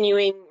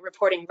 Continuing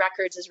reporting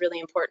records is really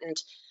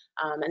important,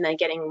 and then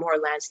getting more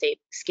landscape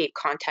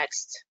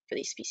context for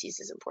these species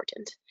is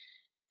important.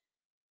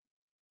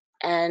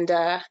 And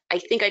I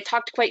think I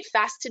talked quite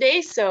fast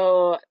today,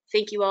 so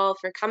thank you all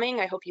for coming.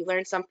 I hope you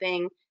learned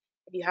something.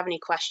 If you have any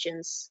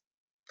questions,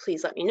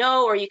 please let me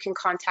know, or you can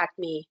contact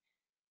me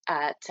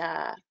at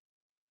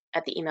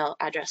the email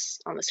address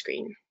on the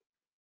screen.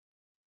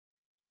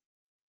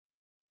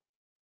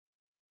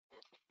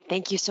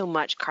 Thank you so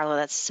much, Carla.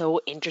 That's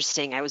so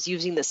interesting. I was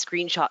using the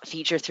screenshot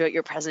feature throughout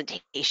your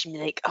presentation,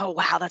 like, oh,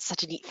 wow, that's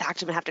such a neat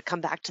fact. I'm gonna have to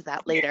come back to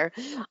that later.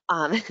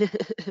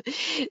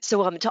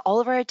 So to all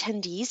of our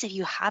attendees, if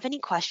you have any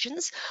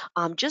questions,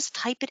 just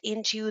type it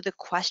into the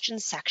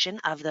questions section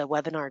of the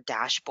webinar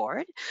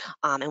dashboard,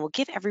 and we'll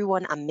give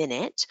everyone a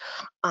minute.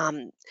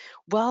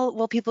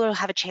 Well, people will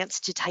have a chance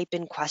to type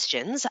in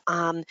questions.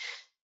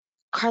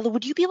 Carla,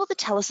 would you be able to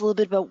tell us a little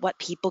bit about what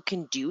people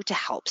can do to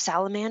help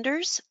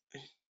salamanders?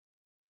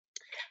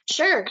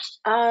 Sure.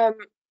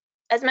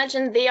 As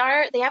mentioned, they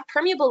have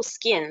permeable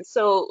skin,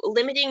 so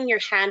limiting your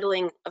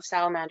handling of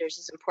salamanders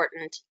is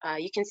important.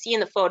 You can see in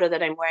the photo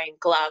that I'm wearing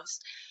gloves,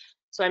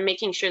 so I'm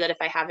making sure that if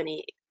I have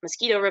any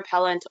mosquito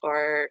repellent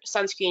or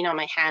sunscreen on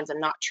my hands,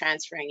 I'm not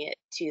transferring it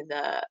to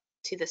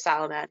the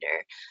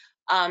salamander.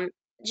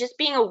 Just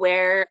being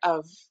aware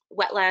of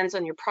wetlands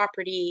on your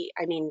property.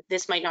 I mean,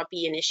 this might not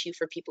be an issue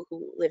for people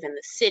who live in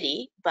the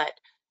city, but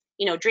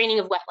draining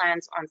of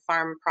wetlands on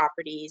farm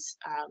properties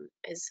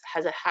has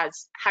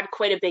had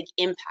quite a big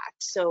impact.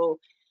 So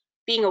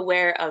being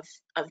aware of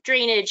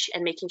drainage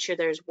and making sure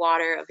there's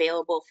water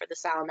available for the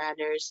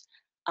salamanders.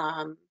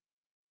 And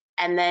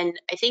then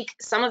I think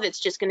some of it's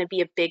just going to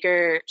be a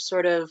bigger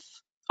sort of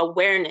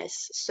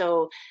awareness.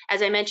 So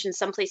as I mentioned,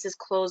 some places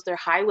close their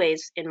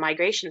highways in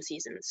migration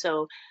season.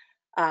 So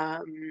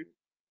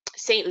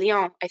Saint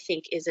Leon, I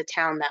think, is a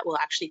town that will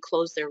actually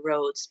close their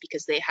roads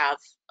because they have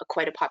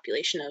quite a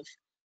population of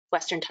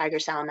western tiger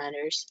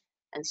salamanders,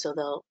 and so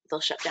they'll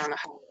shut down the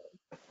highway.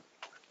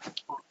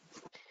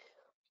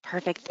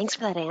 Perfect. Thanks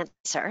for that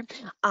answer.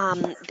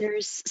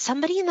 There's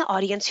somebody in the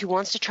audience who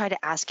wants to try to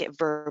ask it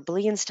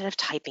verbally instead of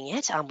typing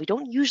it. We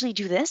don't usually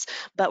do this,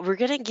 but we're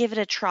going to give it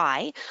a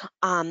try.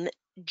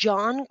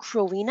 John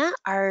Crowina,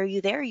 are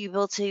you there? Are you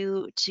able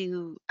to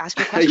ask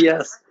your question?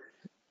 Yes.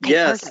 Okay,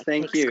 Yes, perfect.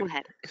 thank Thanks. Go you.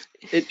 ahead.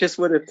 It just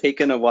would have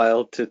taken a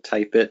while to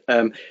type it.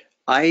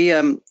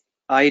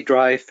 I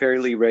drive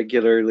fairly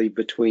regularly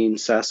between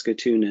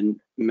Saskatoon and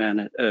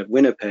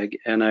Winnipeg,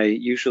 and I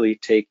usually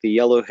take the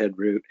Yellowhead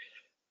route,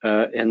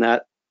 and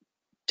that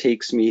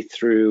takes me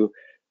through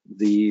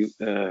the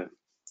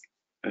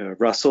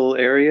Russell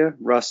area,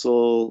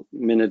 Russell,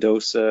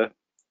 Minnedosa,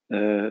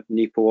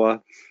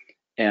 Neepawa,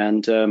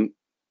 and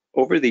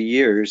over the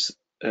years,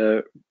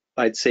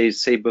 I'd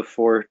say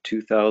before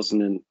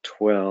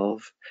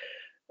 2012,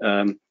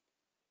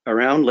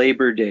 around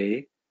Labor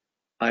Day,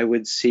 I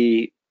would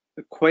see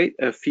quite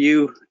a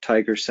few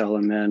tiger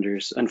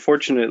salamanders,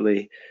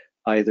 unfortunately,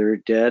 either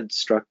dead,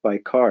 struck by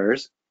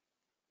cars,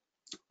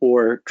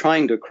 or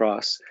trying to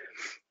cross.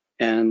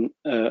 And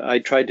I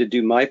tried to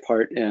do my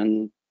part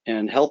and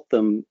help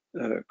them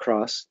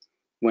cross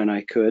when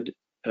I could.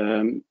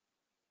 Um,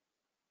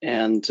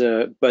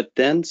 but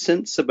then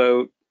since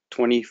about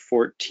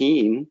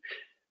 2014,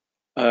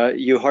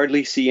 you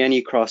hardly see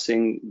any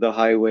crossing the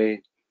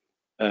highway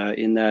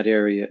in that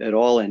area at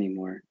all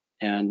anymore.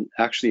 And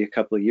actually, a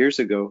couple of years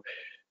ago,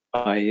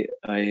 I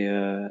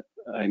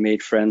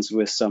made friends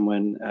with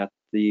someone at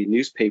the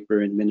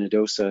newspaper in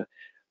Minnedosa,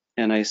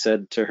 and I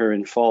said to her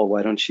in fall,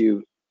 "Why don't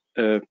you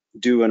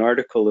do an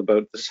article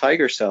about the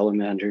tiger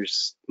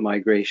salamanders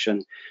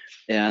migration?"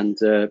 And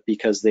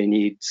because they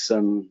need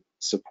some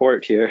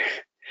support here.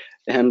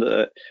 And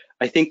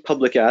I think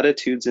public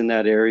attitudes in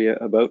that area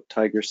about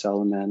tiger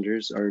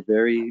salamanders are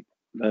very,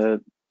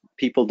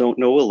 people don't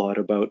know a lot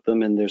about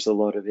them, and there's a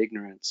lot of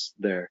ignorance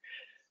there.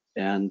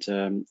 And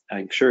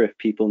I'm sure if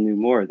people knew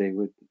more, they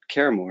would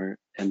care more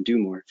and do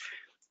more.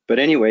 But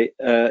anyway,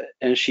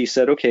 and she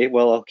said, okay,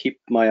 well, I'll keep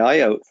my eye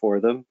out for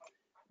them.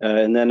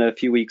 And then a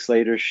few weeks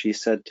later, she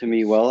said to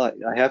me, well,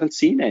 I haven't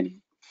seen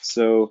any.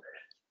 So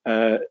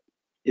uh,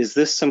 is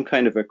this some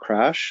kind of a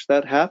crash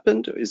that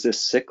happened? Is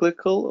this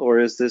cyclical, or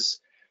is this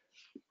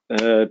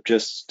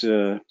just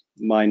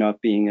my not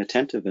being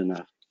attentive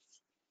enough?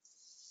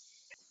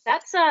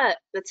 That's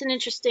an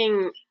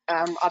interesting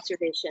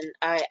observation.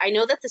 I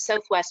know that the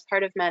southwest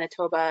part of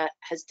Manitoba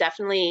has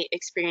definitely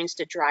experienced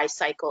a dry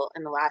cycle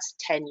in the last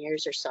 10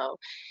 years or so.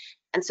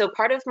 And so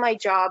part of my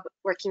job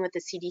working with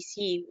the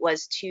CDC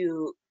was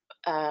to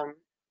um,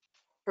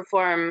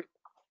 perform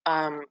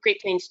Great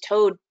Plains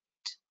toad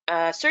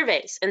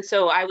surveys. And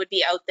so I would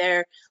be out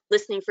there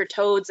listening for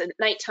toads at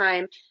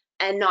nighttime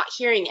and not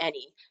hearing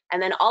any.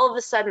 And then all of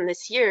a sudden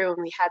this year,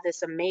 when we had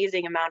this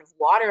amazing amount of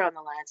water on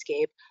the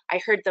landscape, I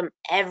heard them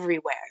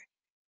everywhere.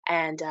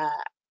 And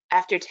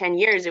after 10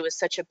 years, it was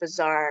such a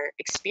bizarre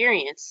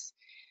experience.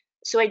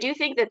 So I do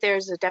think that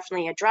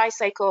definitely a dry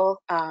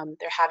cycle.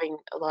 They're having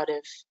a lot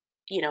of,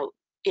 you know,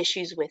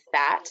 issues with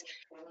that.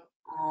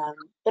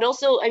 But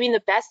also, I mean,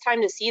 the best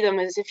time to see them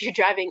is if you're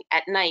driving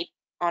at night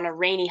on a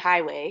rainy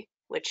highway,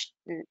 which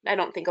I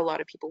don't think a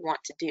lot of people want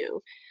to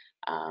do.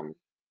 Um,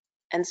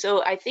 and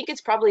so I think it's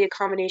probably a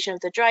combination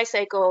of the dry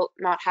cycle,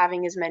 not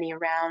having as many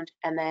around,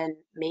 and then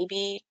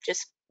maybe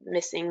just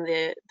missing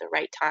the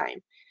right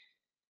time.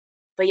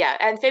 But yeah,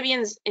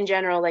 amphibians in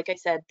general, like I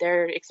said,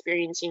 they're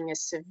experiencing a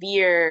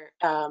severe,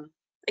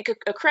 like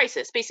a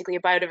crisis, basically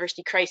a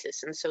biodiversity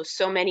crisis. And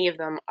so many of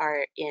them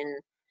are in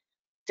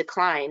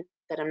decline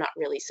that I'm not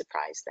really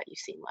surprised that you've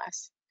seen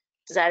less.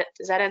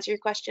 Does that answer your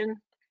question?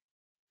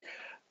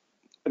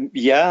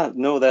 Yeah,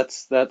 no,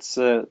 that's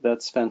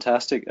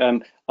fantastic. A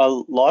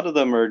lot of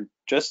them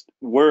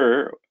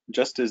were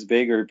just as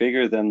big or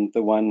bigger than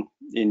the one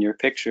in your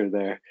picture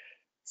there.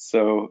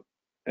 So,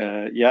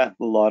 yeah,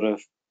 a lot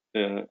of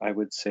I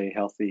would say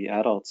healthy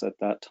adults at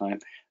that time.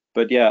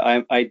 But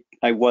yeah,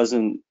 I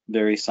wasn't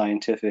very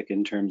scientific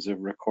in terms of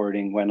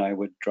recording when I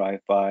would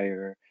drive by,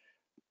 or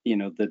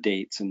the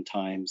dates and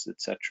times,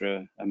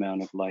 etc.,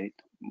 amount of light,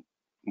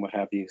 what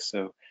have you.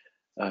 So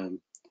um,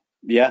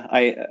 yeah,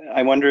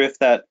 I wonder if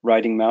that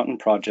Riding Mountain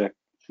project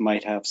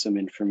might have some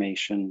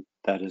information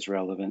that is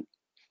relevant.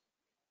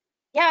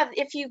 Yeah,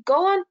 if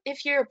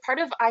you're part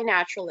of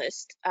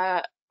iNaturalist,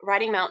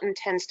 Riding Mountain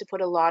tends to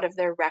put a lot of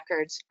their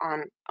records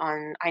on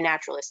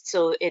iNaturalist,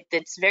 so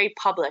it's very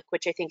public,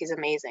 which I think is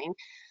amazing.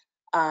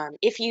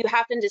 If you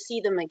happen to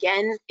see them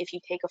again, if you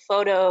take a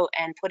photo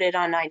and put it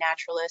on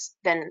iNaturalist,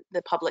 then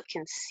the public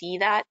can see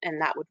that,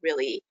 and that would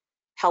really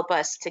help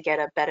us to get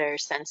a better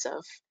sense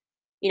of,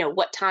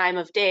 what time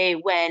of day,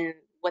 when,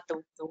 what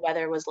the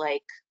weather was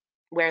like,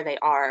 where they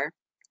are.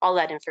 All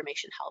that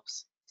information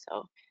helps.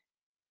 So,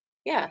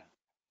 yeah,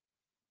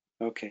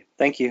 Yeah. Okay.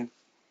 Thank you.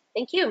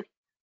 thank you.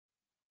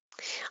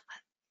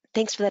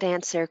 Thanks for that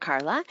answer,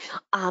 Carla.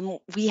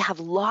 We have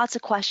lots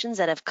of questions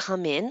that have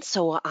come in,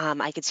 so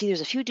I can see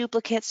there's a few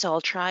duplicates, so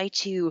I'll try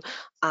to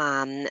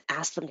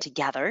ask them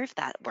together if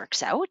that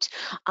works out.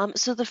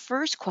 So the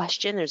first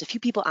question, there's a few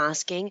people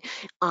asking,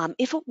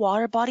 if a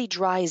water body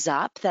dries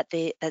up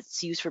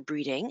that's used for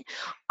breeding,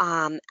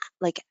 um,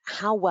 like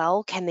how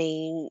well can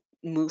they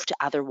move to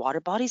other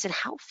water bodies, and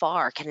how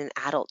far can an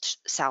adult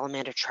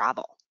salamander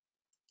travel?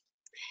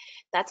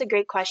 That's a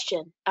great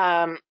question.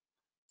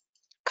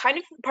 Kind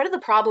of part of the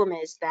problem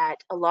is that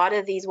a lot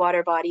of these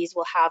water bodies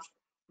will have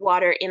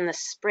water in the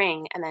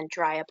spring and then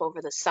dry up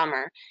over the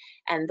summer.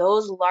 And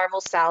those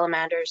larval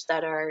salamanders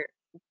that are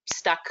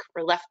stuck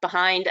or left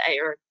behind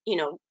or,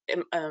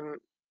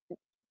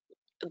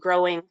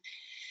 growing,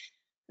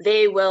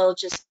 they will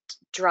just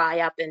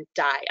dry up and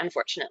die,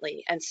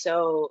 unfortunately. And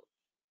so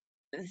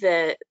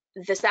the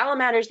the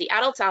salamanders, the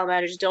adult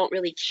salamanders, don't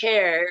really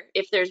care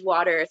if there's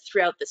water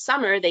throughout the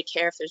summer. They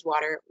care if there's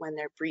water when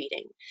they're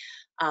breeding.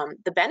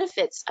 The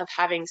benefits of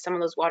having some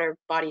of those water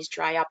bodies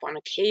dry up on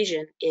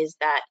occasion is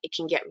that it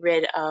can get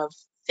rid of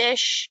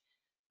fish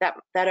that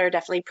are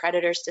definitely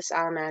predators to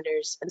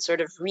salamanders and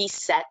sort of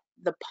reset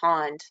the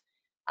pond,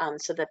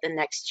 so that the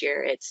next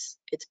year it's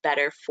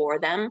better for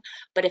them.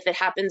 But if it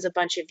happens a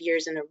bunch of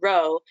years in a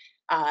row,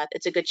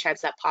 it's a good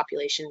chance that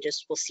population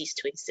just will cease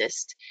to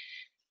exist.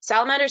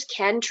 Salamanders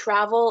can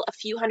travel a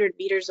few hundred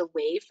meters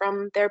away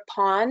from their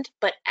pond,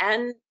 but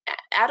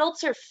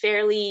adults are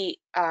fairly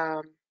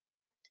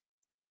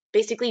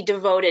basically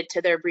devoted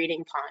to their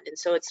breeding pond, and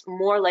so it's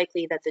more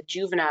likely that the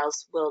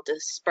juveniles will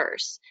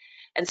disperse.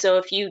 And so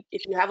if you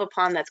have a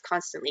pond that's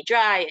constantly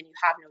dry and you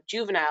have no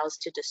juveniles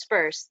to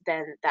disperse,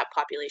 then that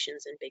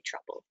population's in big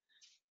trouble.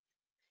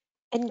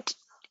 And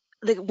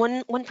like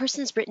one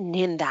person's written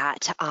in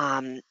that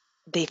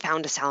they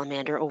found a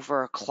salamander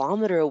over a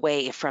kilometer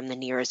away from the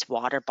nearest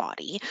water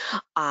body.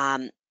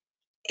 Um,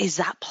 is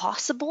that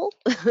possible?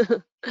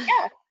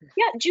 Yeah,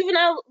 yeah,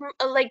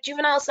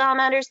 juvenile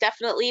salamanders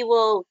definitely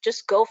will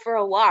just go for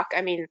a walk.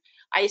 I mean,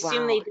 I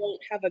assume they Wow.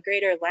 don't have a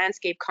greater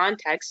landscape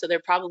context, so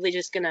they're probably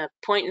just gonna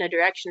point in a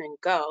direction and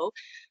go,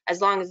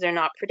 as long as they're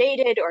not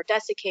predated or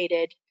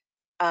desiccated.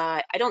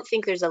 I don't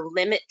think there's a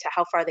limit to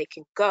how far they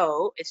can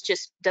go. It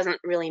just doesn't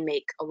really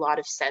make a lot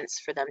of sense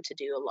for them to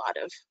do a lot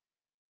of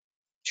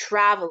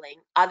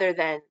traveling other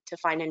than to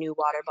find a new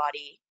water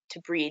body to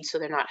breed, so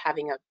they're not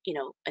having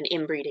an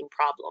inbreeding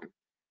problem.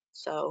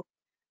 So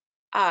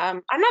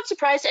I'm not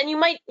surprised, and you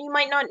might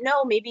not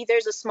know. Maybe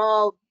there's a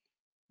small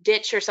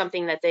ditch or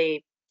something that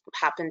they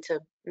happen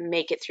to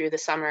make it through the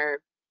summer.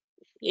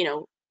 You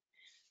know,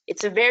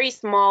 it's a very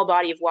small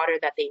body of water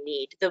that they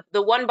need.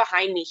 The one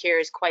behind me here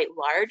is quite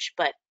large,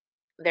 but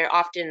they're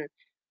often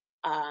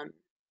um,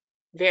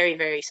 very,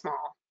 very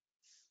small.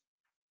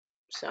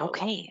 So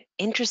Okay,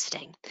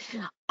 interesting.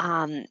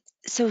 Um,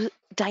 so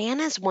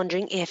Diana's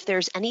wondering if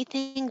there's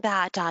anything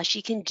that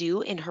she can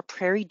do in her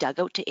prairie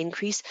dugout to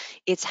increase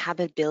its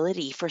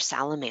habitability for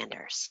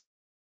salamanders.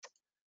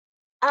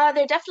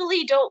 they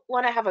definitely don't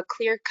want to have a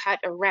clear cut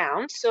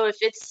around. So if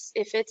it's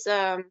they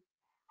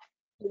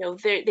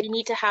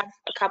need to have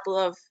a couple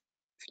of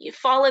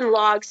fallen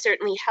logs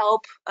certainly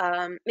help.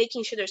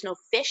 Making sure there's no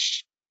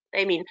fish.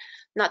 I mean,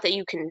 not that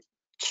you can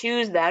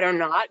choose that or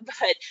not,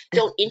 but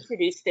don't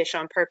introduce fish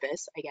on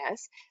purpose, I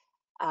guess.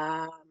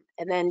 Um,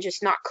 and then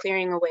just not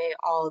clearing away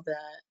all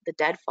the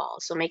deadfall.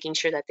 So making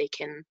sure that they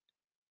can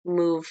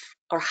move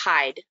or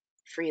hide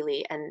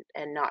freely and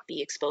not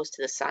be exposed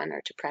to the sun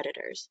or to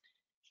predators.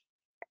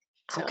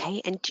 So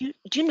Okay, and do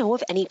you know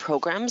of any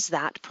programs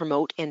that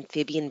promote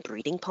amphibian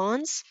breeding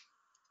ponds?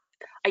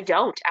 I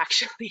don't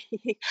actually.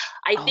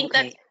 I Oh, think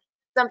that's okay.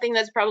 something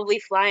that's probably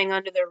flying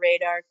under the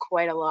radar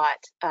quite a lot.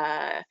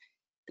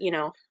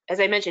 As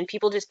I mentioned,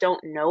 people just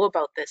don't know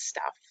about this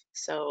stuff.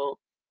 So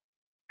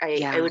I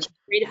Yeah, would be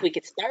great if yeah, we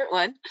could start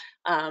one.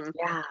 Um,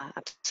 yeah,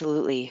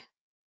 absolutely.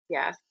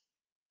 yeah.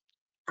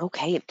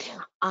 Okay.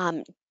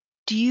 Um,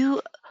 do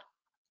you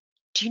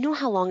do you know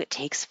how long it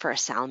takes for a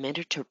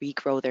salamander to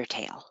regrow their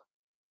tail?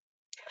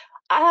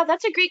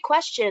 That's a great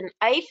question.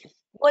 I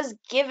was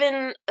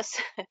given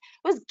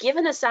was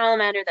given a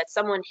salamander that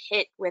someone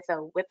hit with a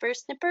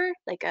whippersnipper,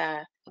 like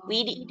a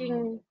weed Oh,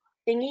 eating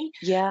thingy,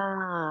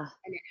 yeah.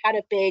 and it had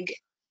a big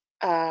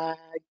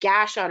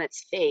gash on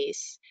its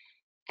face.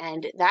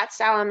 And that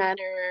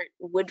salamander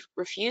would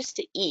refuse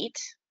to eat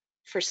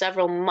for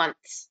several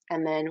months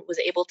and then was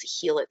able to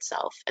heal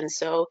itself. And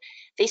so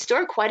they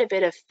store quite a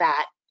bit of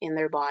fat in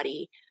their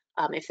body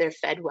if they're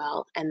fed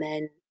well, and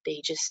then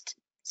they just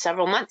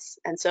several months.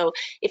 And so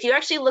if you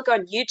actually look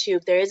on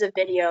YouTube, there is a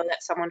video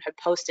that someone had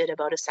posted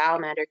about a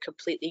salamander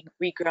completely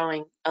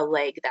regrowing a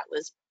leg that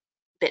was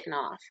bitten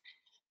off.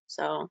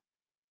 So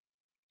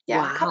yeah,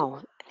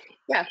 Wow.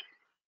 yeah.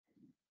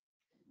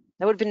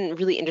 That would have been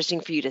really interesting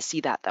for you to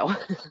see that though.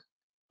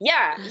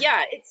 Yeah,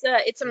 it's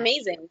Yeah.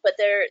 amazing, but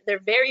they're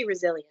very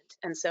resilient,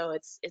 and so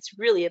it's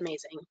really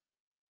amazing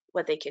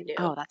what they can do.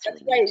 Oh, that's That's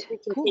really why neat. we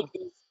can take Cool.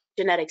 these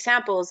genetic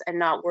samples and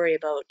not worry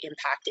about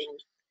impacting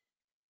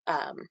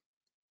um,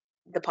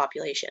 the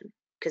population,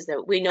 because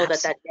we know that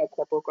Abs that dead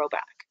clip will grow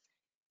back.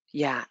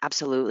 yeah,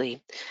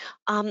 absolutely.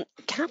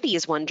 Kathy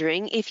is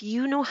wondering if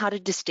you know how to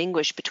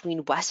distinguish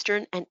between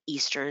Western and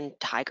Eastern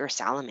tiger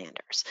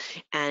salamanders.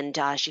 And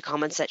she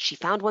comments that she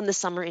found one this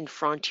summer in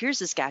Frontier,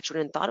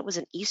 Saskatchewan, and thought it was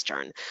an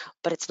Eastern,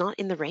 but it's not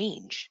in the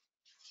range.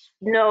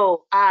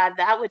 No,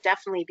 that would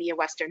definitely be a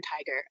Western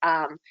tiger.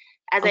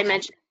 As I Okay.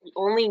 mentioned, the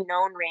only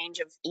known range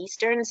of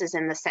Easterns is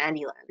in the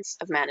sandy lands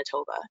of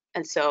Manitoba,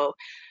 and so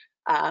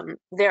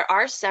there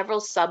are several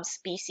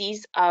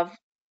subspecies of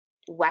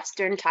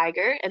Western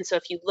tiger. And so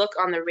if you look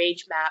on the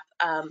range map,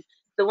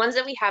 the ones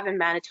that we have in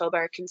Manitoba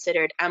are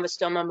considered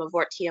Ambystoma,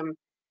 mavortium,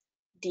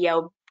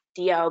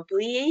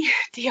 diabli,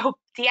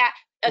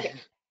 okay,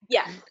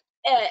 yeah.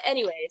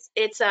 Anyways,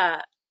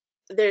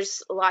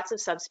 there's lots of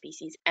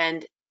subspecies,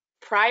 and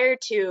prior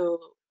to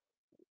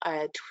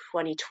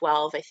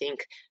 2012, I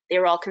think they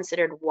were all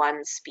considered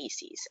one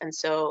species, and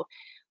so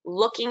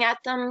looking at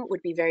them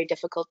would be very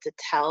difficult to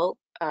tell.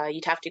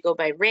 You'd have to go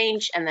by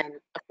range and then,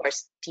 of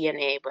course,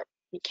 DNA, but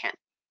you can't.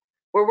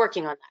 We're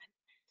working on that.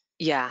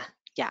 Yeah,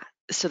 yeah.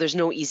 So there's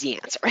no easy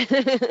answer.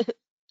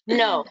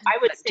 No, I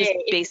would But just say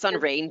if based it's on in,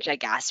 range, I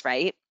guess,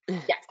 right?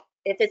 yes,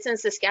 if it's in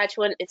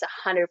Saskatchewan, it's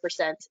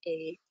 100%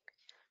 a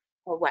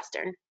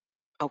Western.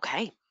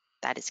 Okay,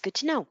 that is good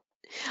to know.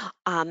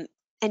 Um,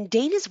 And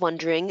Dane is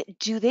wondering,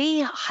 do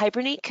they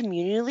hibernate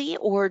communally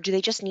or do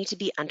they just need to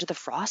be under the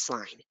frost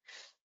line?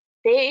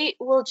 They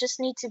will just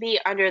need to be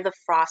under the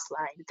frost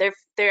line.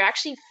 They're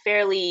actually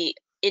fairly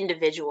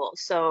individual,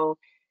 so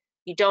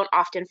you don't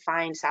often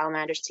find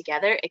salamanders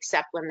together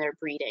except when they're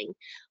breeding.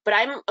 But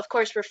I'm of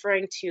course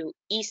referring to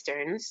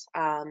easterns.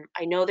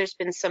 I know there's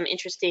been some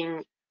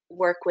interesting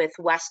work with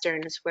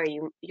westerns where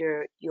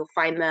you'll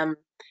find them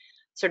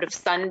sort of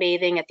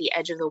sunbathing at the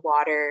edge of the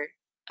water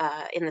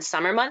in the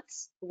summer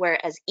months,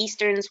 whereas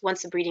easterns,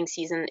 once the breeding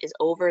season is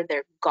over,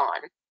 they're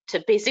gone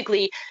to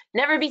basically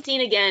never be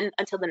seen again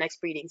until the next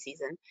breeding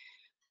season.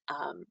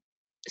 Um,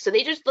 so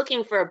they're just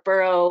looking for a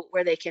burrow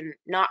where they can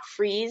not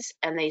freeze,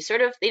 and they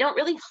don't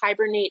really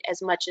hibernate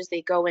as much as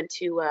they go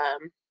into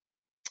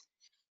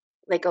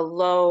like a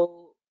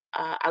low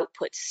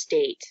output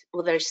state.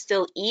 Well, they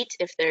still eat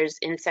if there's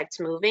insects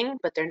moving,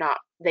 but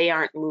they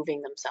aren't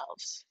moving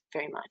themselves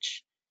very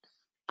much.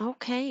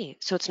 Okay,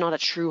 so it's not a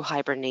true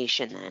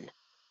hibernation then.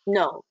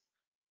 No,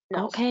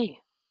 no. Okay.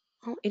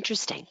 Oh,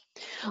 interesting.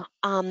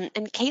 And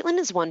Caitlin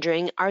is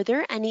wondering,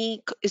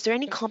 is there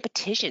any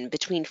competition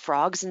between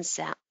frogs and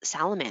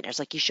salamanders?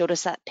 Like you showed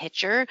us that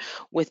picture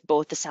with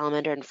both the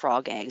salamander and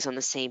frog eggs on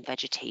the same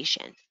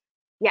vegetation.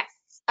 Yes.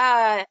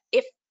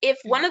 If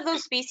one of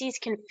those species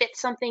can fit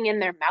something in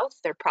their mouth,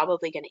 they're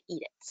probably going to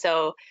eat it.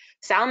 So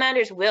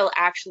salamanders will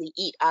actually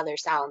eat other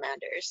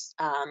salamanders.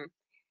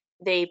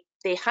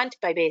 They hunt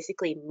by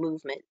basically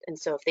movement, and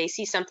so if they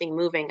see something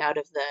moving out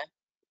of the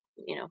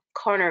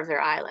corner of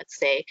their eye, let's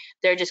say,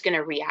 they're just going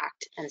to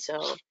react. And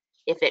so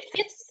if it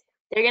fits,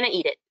 they're going to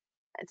eat it.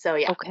 And so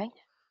yeah, Okay.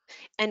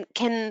 And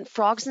can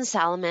frogs and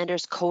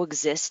salamanders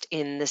coexist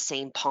in the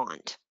same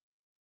pond?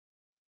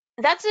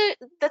 that's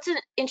an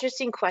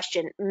interesting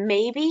question.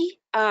 Maybe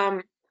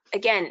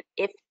again,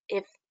 if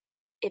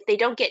they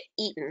don't get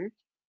eaten,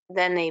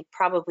 then they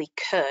probably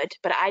could,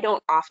 but I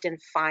don't often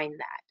find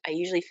that. I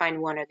usually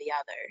find one or the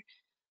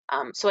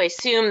other. So I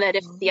assume that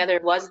if the other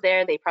was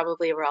there, they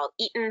probably were all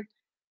eaten.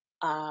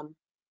 Um,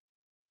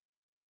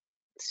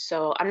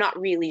 so I'm not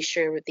really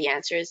sure what the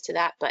answer is to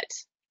that, but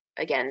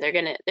again,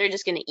 they're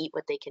just gonna eat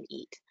what they can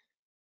eat.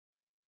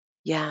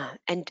 Yeah,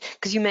 and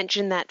because you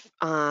mentioned that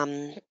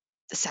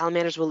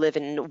salamanders will live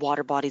in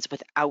water bodies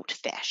without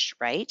fish,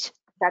 right?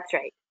 That's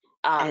right.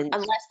 And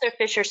Unless their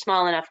fish are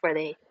small enough where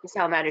the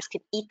salamanders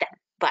can eat them.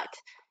 But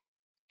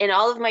in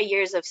all of my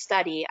years of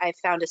study, I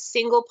found a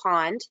single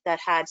pond that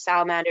had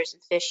salamanders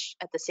and fish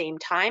at the same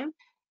time,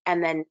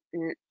 and then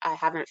I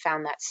haven't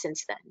found that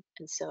since then.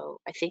 And so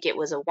I think it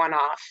was a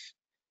one-off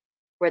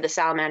where the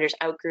salamanders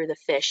outgrew the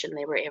fish and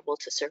they were able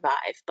to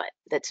survive. But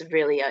that's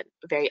really a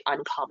very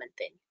uncommon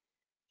thing.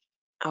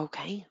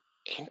 okay,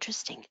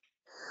 interesting.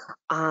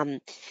 Um,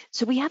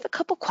 so we have a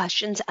couple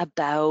questions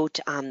about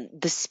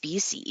the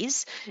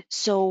species.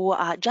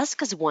 So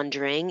Jessica's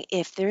wondering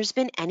if there's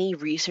been any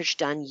research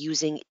done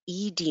using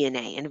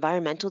eDNA,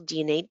 environmental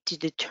DNA, to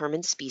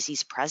determine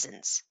species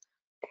presence.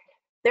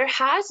 There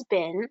has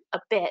been a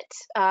bit.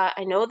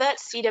 I know that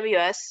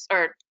CWS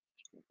or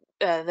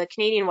the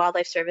Canadian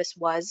Wildlife Service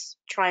was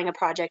trying a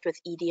project with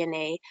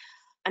eDNA.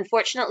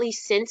 Unfortunately,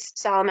 since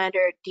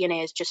salamander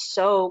DNA is just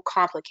so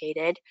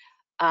complicated,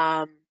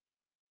 um,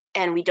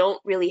 and we don't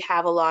really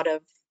have a lot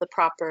of the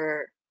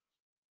proper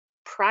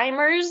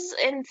primers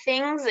and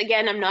things.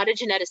 Again, I'm not a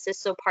geneticist,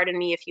 so pardon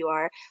me if you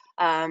are.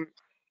 Um,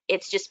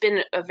 it's just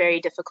been a very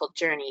difficult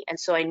journey. And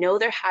so I know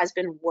there has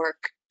been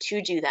work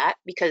to do that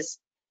because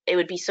it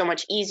would be so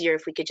much easier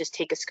if we could just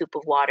take a scoop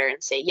of water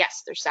and say,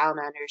 yes, there's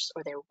salamanders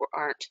or there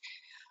aren't.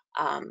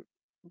 Um,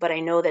 but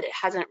I know that it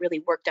hasn't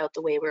really worked out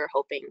the way we were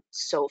hoping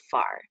so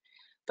far.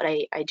 But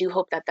I do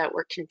hope that that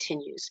work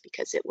continues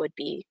because it would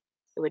be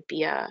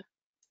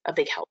a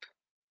big help.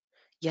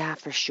 Yeah,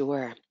 for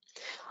sure.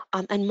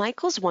 And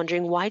Michael's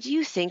wondering, why do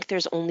you think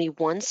there's only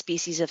one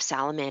species of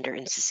salamander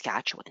in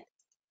Saskatchewan?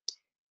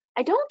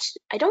 I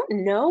don't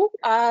know.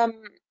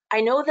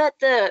 I know that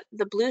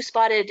the blue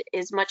spotted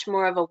is much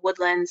more of a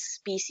woodland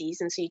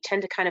species, and so you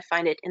tend to kind of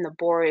find it in the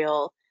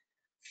boreal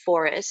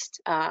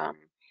forest. Uh,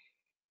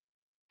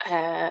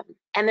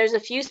 and there's a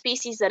few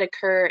species that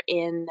occur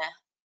in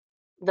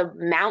the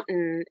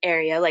mountain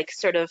area, like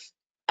sort of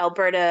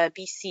Alberta,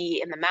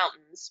 BC in the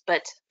mountains.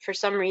 But for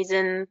some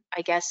reason,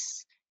 I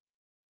guess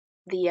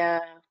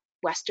the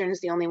western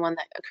is the only one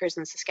that occurs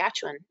in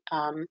Saskatchewan.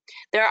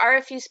 There are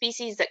a few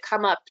species that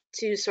come up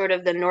to sort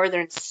of the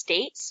northern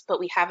states, but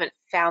we haven't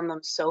found them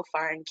so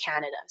far in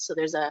Canada. So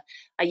there's a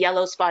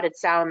yellow spotted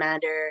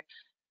salamander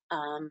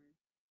um,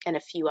 and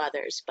a few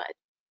others, but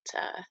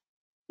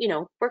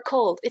we're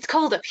cold. It's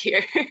cold up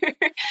here. So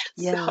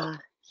Yeah,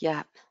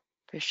 yeah,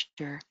 for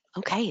sure.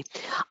 Okay.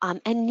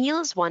 And Neil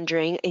is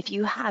wondering if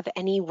you have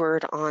any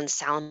word on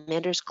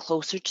salamanders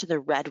closer to the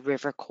Red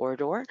River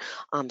corridor,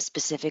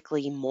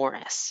 specifically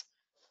Morris.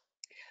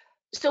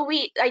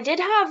 I did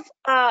have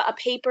a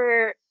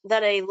paper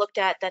that I looked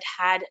at that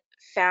had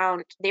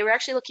found, they were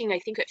actually looking, I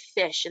think, at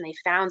fish, and they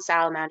found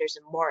salamanders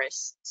in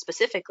Morris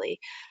specifically.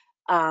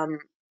 Um,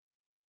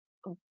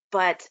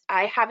 but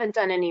I haven't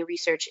done any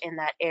research in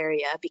that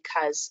area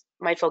because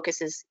my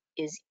focus is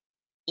is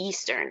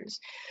easterns.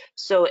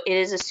 So it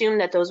is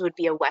assumed that those would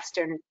be a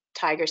western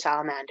tiger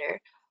salamander.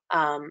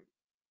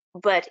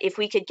 But if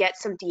we could get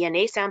some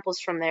DNA samples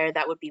from there,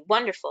 that would be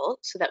wonderful,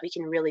 so that we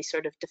can really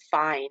sort of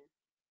define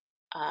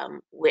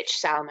which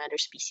salamander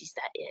species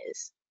that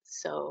is.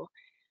 So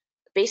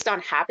based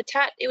on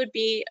habitat, it would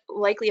be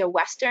likely a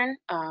western.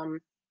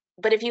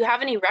 But if you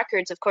have any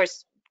records, of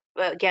course,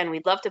 again,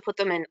 we'd love to put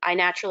them in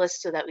iNaturalist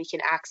so that we can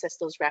access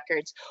those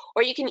records.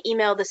 Or you can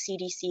email the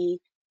CDC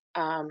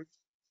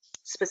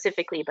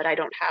specifically, but I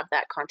don't have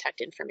that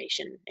contact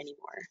information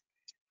anymore.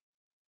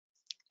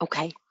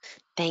 Okay,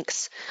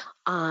 thanks.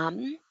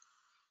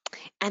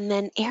 And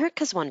then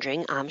Erica's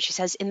wondering, she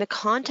says, in the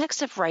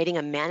context of writing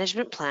a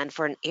management plan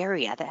for an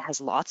area that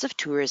has lots of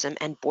tourism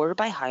and bordered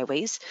by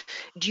highways,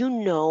 do you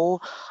know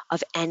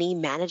of any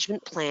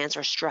management plans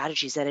or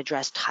strategies that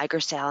address tiger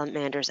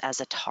salamanders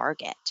as a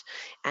target?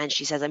 And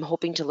she says, I'm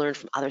hoping to learn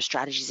from other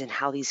strategies and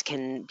how these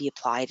can be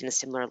applied in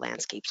similar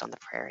landscapes on the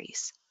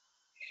prairies.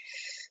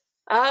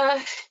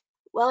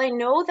 Well, I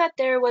know that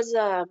there was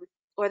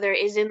or there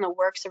is in the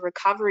works, a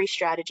recovery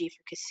strategy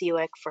for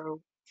Kasiwak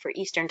for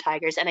eastern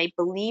tigers, and I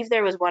believe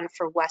there was one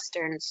for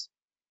westerns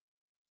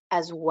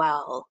as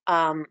well.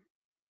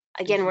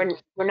 Again,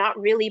 we're not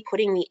really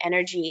putting the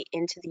energy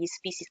into these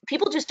species.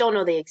 People just don't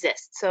know they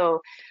exist,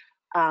 so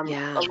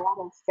Yeah. a lot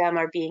of them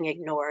are being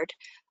ignored.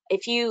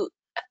 If you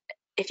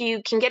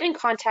can get in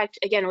contact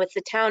again with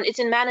the town, it's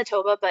in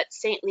Manitoba, but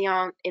St.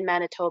 Leon in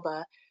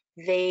Manitoba,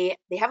 they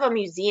have a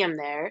museum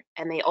there,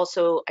 and they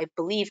also, I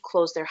believe,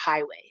 closed their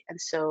highway, and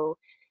so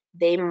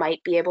they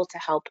might be able to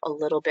help a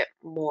little bit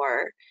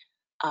more.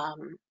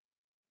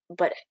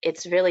 But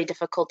it's really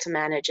difficult to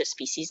manage a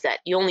species that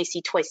you only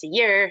see twice a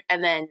year,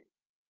 and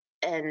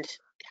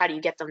how do you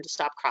get them to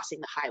stop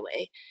crossing the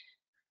highway?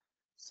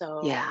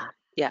 So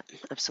Yeah,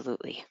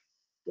 absolutely.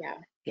 yeah.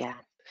 Yeah.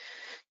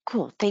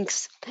 Cool,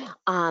 thanks.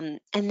 And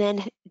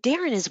then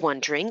Darren is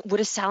wondering, would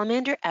a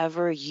salamander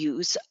ever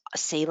use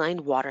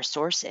saline water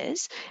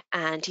sources?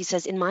 And he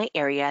says, in my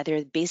area,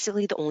 they're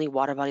basically the only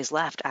water bodies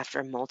left after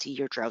a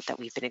multi-year drought that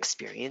we've been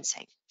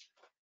experiencing.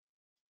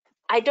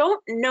 I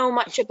don't know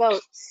much about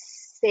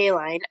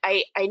saline.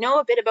 I know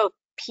a bit about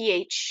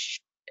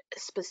pH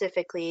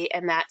specifically,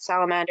 and that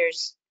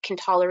salamanders can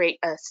tolerate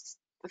a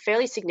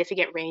fairly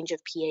significant range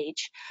of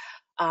pH.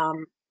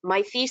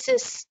 My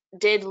thesis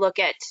did look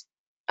at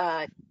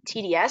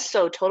TDS,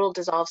 so total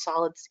dissolved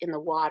solids in the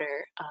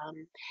water,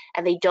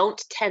 and they don't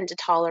tend to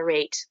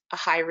tolerate a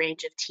high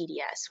range of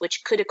TDS,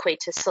 which could equate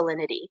to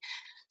salinity.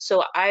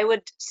 So I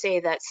would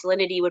say that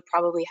salinity would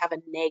probably have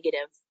a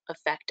negative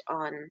effect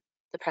on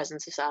the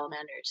presence of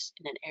salamanders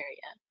in an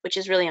area, which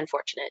is really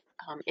unfortunate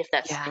if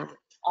that's Yeah,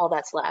 all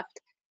that's left.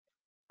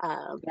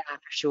 yeah, for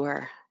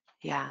sure.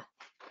 Yeah,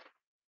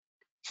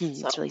 So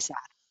it's really sad.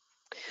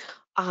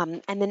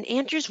 And then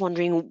Andrew's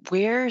wondering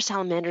where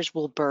salamanders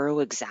will burrow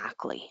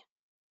exactly.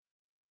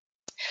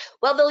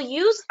 well, they'll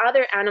use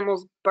other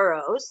animals'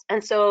 burrows.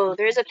 And so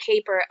there's a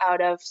paper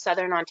out of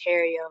Southern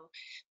Ontario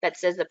that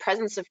says the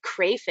presence of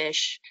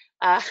crayfish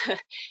uh,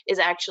 is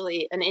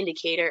actually an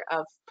indicator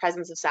of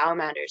presence of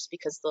salamanders,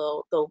 because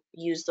they'll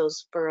use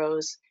those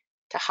burrows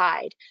to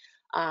hide.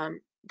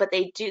 But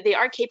they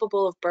are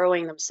capable of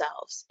burrowing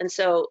themselves. And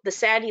so the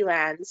sandy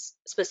lands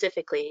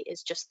specifically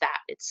is just that,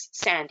 it's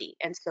sandy.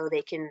 And so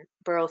they can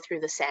burrow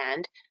through the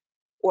sand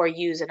or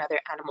use another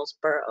animal's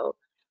burrow.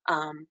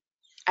 Um,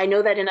 I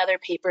know that in other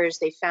papers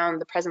they found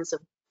the presence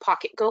of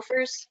pocket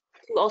gophers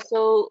to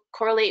also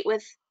correlate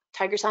with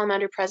tiger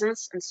salamander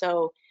presence, and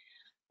so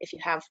if you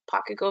have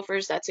pocket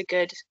gophers, that's a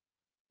good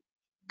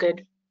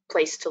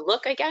place to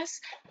look, I guess.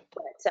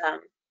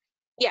 But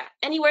yeah,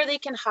 anywhere they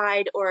can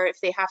hide, or if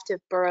they have to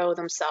burrow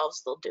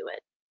themselves, they'll do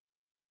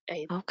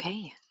it.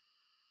 Okay.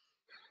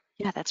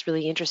 Yeah, that's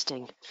really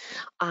interesting.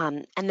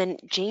 And then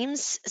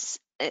James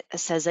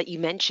says that you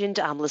mentioned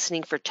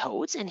listening for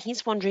toads, and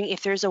he's wondering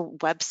if there's a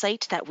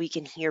website that we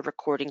can hear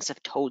recordings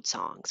of toad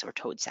songs or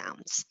toad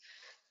sounds.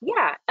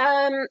 Yeah,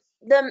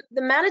 the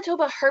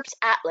Manitoba Herps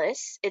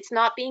Atlas, it's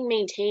not being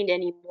maintained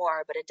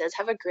anymore, but it does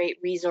have a great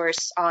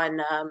resource on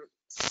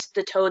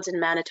the toads in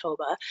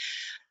Manitoba.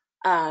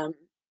 Um,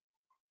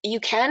 you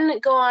can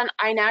go on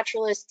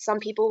iNaturalist. Some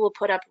people will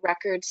put up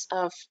records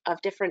of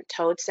different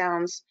toad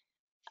sounds.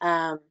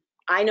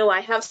 I know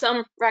I have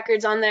some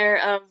records on there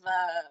of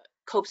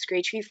Cope's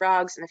gray tree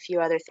frogs and a few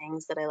other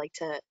things that I like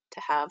to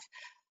have.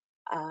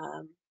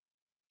 Um,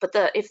 but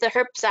if the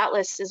Herps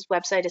Atlas's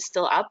website is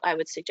still up, I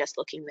would suggest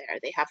looking there.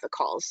 They have the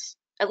calls,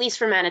 at least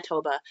for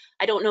Manitoba.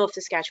 I don't know if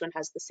Saskatchewan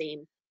has the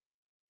same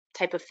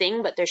type of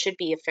thing, but there should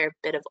be a fair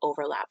bit of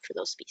overlap for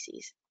those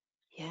species.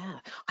 Yeah,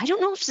 I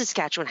don't know if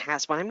Saskatchewan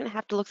has one. I'm going to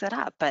have to look that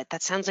up, but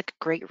that sounds like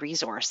a great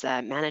resource,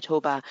 the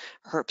Manitoba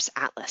Herps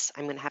Atlas.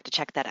 I'm going to have to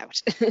check that out.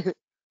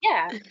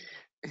 Yeah.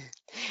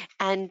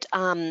 And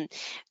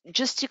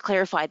just to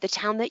clarify, the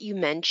town that you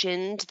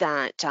mentioned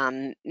that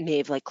may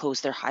have like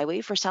closed their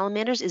highway for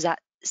salamanders, is that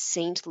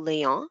Saint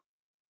Leon?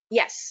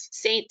 Yes,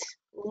 Saint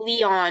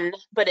Leon,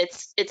 but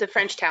it's a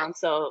French town,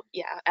 so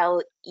yeah,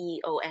 Leon,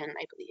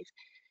 I believe.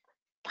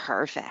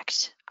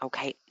 Perfect.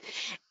 Okay.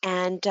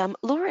 And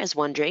Laura is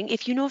wondering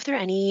if you know if there are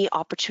any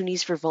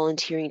opportunities for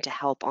volunteering to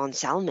help on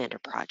salamander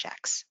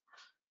projects.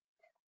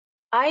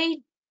 I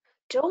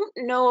don't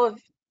know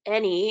of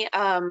any.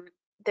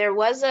 There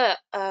was an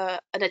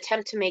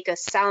attempt to make a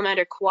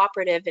salamander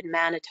cooperative in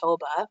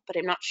Manitoba, but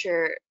I'm not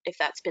sure if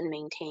that's been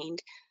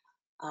maintained.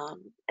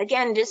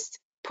 Again, just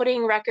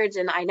putting records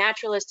in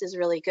iNaturalist is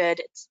really good.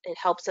 It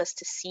helps us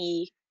to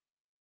see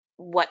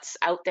what's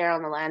out there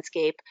on the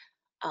landscape.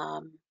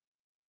 Um,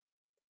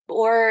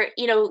 or,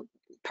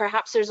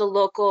 perhaps there's a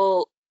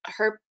local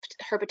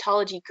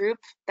herpetology group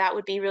that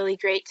would be really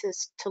great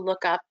to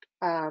look up.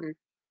 Um,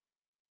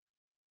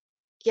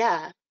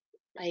 yeah,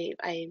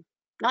 I'm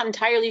not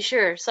entirely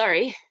sure.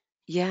 Sorry.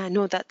 Yeah,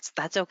 no, that's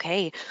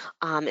okay.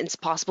 It's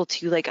possible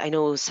too, like I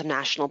know some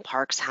national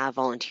parks have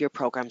volunteer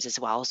programs as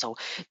well, so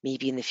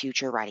maybe in the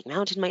future Riding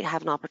Mountain might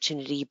have an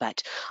opportunity,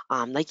 but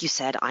like you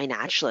said,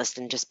 iNaturalist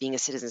and just being a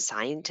citizen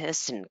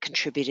scientist and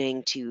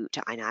contributing to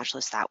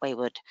iNaturalist that way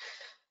would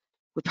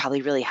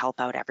probably really help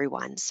out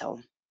everyone. So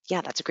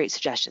yeah, that's a great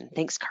suggestion.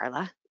 Thanks,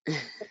 Carla.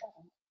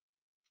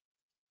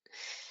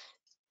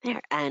 There.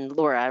 And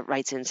Laura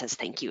writes in and says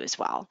thank you as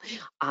well.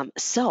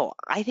 So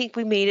I think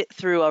we made it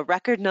through a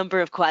record number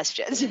of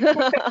questions. And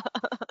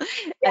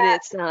Yeah,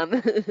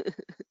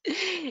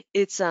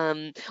 it's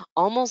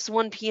almost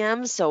 1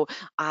 p.m. So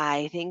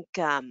I think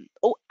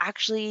oh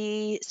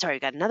actually sorry, I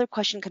got another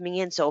question coming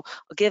in. So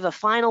I'll give a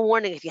final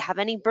warning. If you have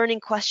any burning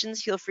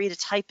questions, feel free to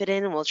type it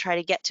in and we'll try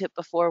to get to it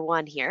before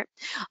 1 here.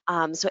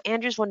 So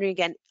Andrew's wondering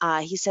again,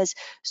 he says,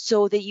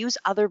 so they use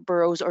other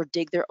burrows or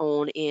dig their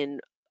own in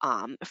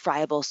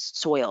friable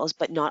soils,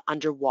 but not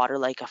underwater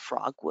like a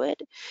frog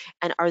would?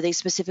 And are they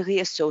specifically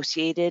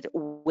associated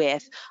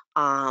with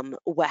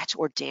wet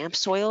or damp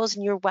soils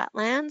in your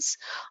wetlands,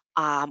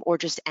 or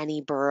just any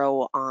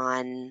burrow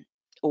on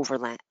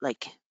overland,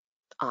 like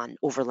on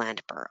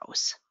overland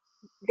burrows?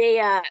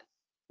 they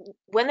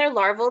when they're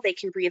larval, they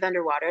can breathe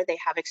underwater. They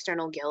have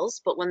external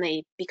gills, but when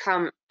they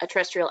become a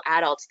terrestrial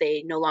adults,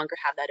 they no longer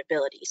have that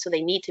ability. So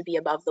they need to be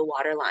above the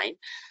water line.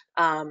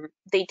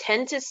 They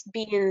tend to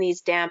be in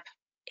these damp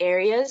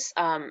areas.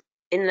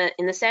 In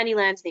the sandy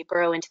lands, they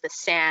burrow into the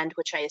sand,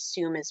 which I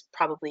assume is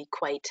probably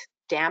quite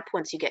damp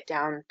once you get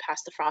down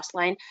past the frost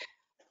line.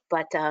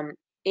 But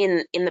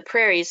in the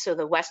prairies, so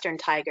the western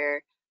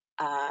tiger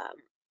um,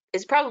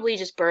 is probably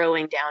just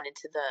burrowing down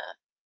into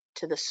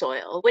the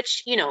soil,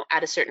 which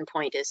at a certain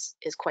point is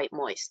quite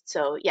moist.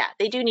 So yeah,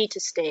 they do need to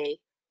stay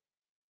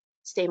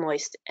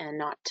moist and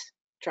not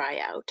dry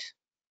out.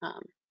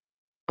 Um,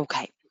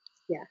 Okay.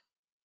 yeah.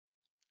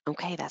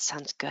 Okay, that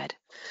sounds good.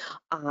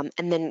 And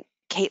then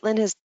Caitlin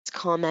has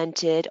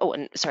commented, oh,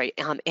 and sorry,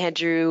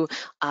 Andrew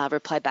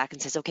replied back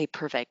and says, okay,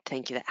 perfect,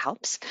 thank you, that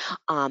helps.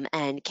 And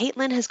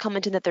Caitlin has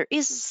commented that there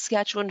is a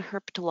Saskatchewan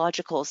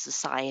Herpetological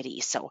Society,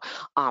 so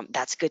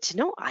that's good to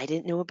know. I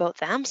didn't know about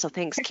them, so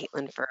thanks,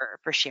 Caitlin,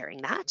 for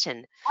sharing that.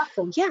 And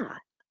Awesome. yeah,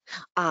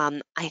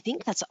 I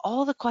think that's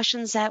all the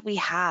questions that we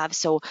have.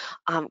 So,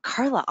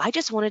 Carla, I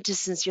just wanted to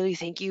sincerely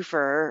thank you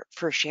for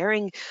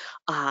sharing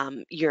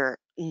your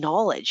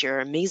knowledge, your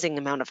amazing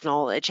amount of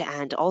knowledge,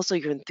 and also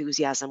your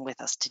enthusiasm with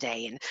us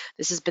today. And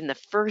this has been the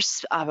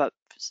first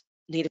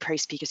Native Prairie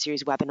Speaker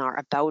Series webinar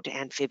about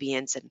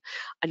amphibians. And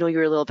I know you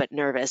were a little bit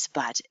nervous,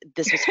 but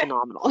this was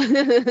phenomenal.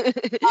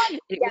 It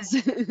Yeah, was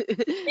it's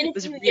been it a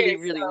was few really,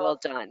 years, really well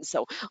so done.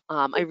 So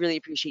I really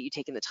appreciate you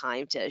taking the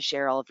time to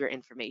share all of your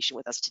information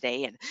with us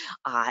today. And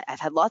I've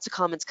had lots of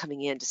comments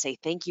coming in to say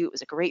thank you. It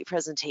was a great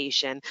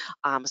presentation.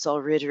 So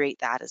I'll reiterate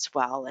that as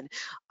well.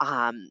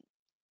 And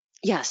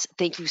yes,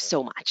 thank you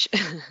so much.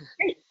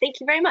 great. Thank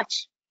you very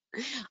much.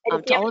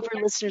 And To all of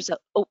our listeners,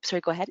 oh,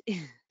 sorry, go ahead.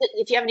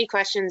 if you have any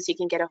questions, you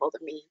can get a hold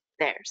of me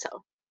there.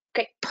 So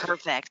okay.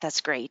 Perfect.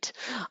 That's great.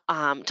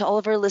 To all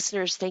of our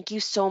listeners, thank you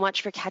so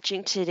much for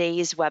catching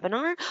today's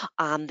webinar.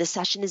 This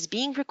session is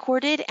being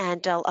recorded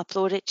and I'll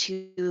upload it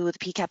to the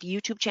PCAP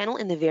YouTube channel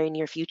in the very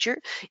near future.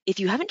 If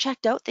you haven't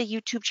checked out the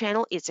YouTube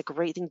channel, it's a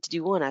great thing to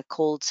do on a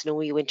cold,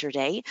 snowy winter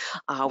day.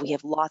 We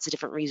have lots of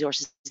different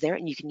resources there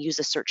and you can use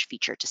the search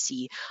feature to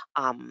see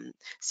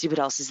what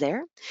else is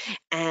there.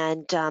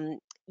 And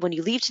when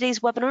you leave today's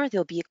webinar,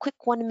 there'll be a quick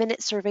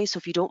 1-minute survey. So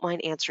if you don't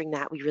mind answering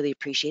that, we really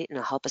appreciate it and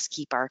it'll help us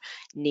keep our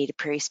Native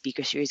Prairie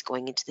Speaker Series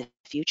going into the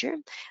future.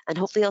 And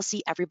hopefully I'll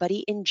see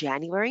everybody in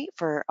January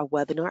for a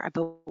webinar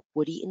about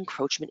woody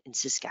encroachment in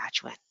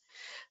Saskatchewan.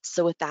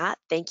 So with that,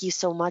 thank you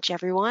so much,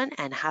 everyone,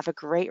 and have a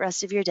great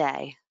rest of your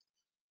day.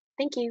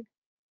 Thank you.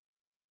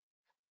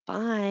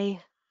 Bye.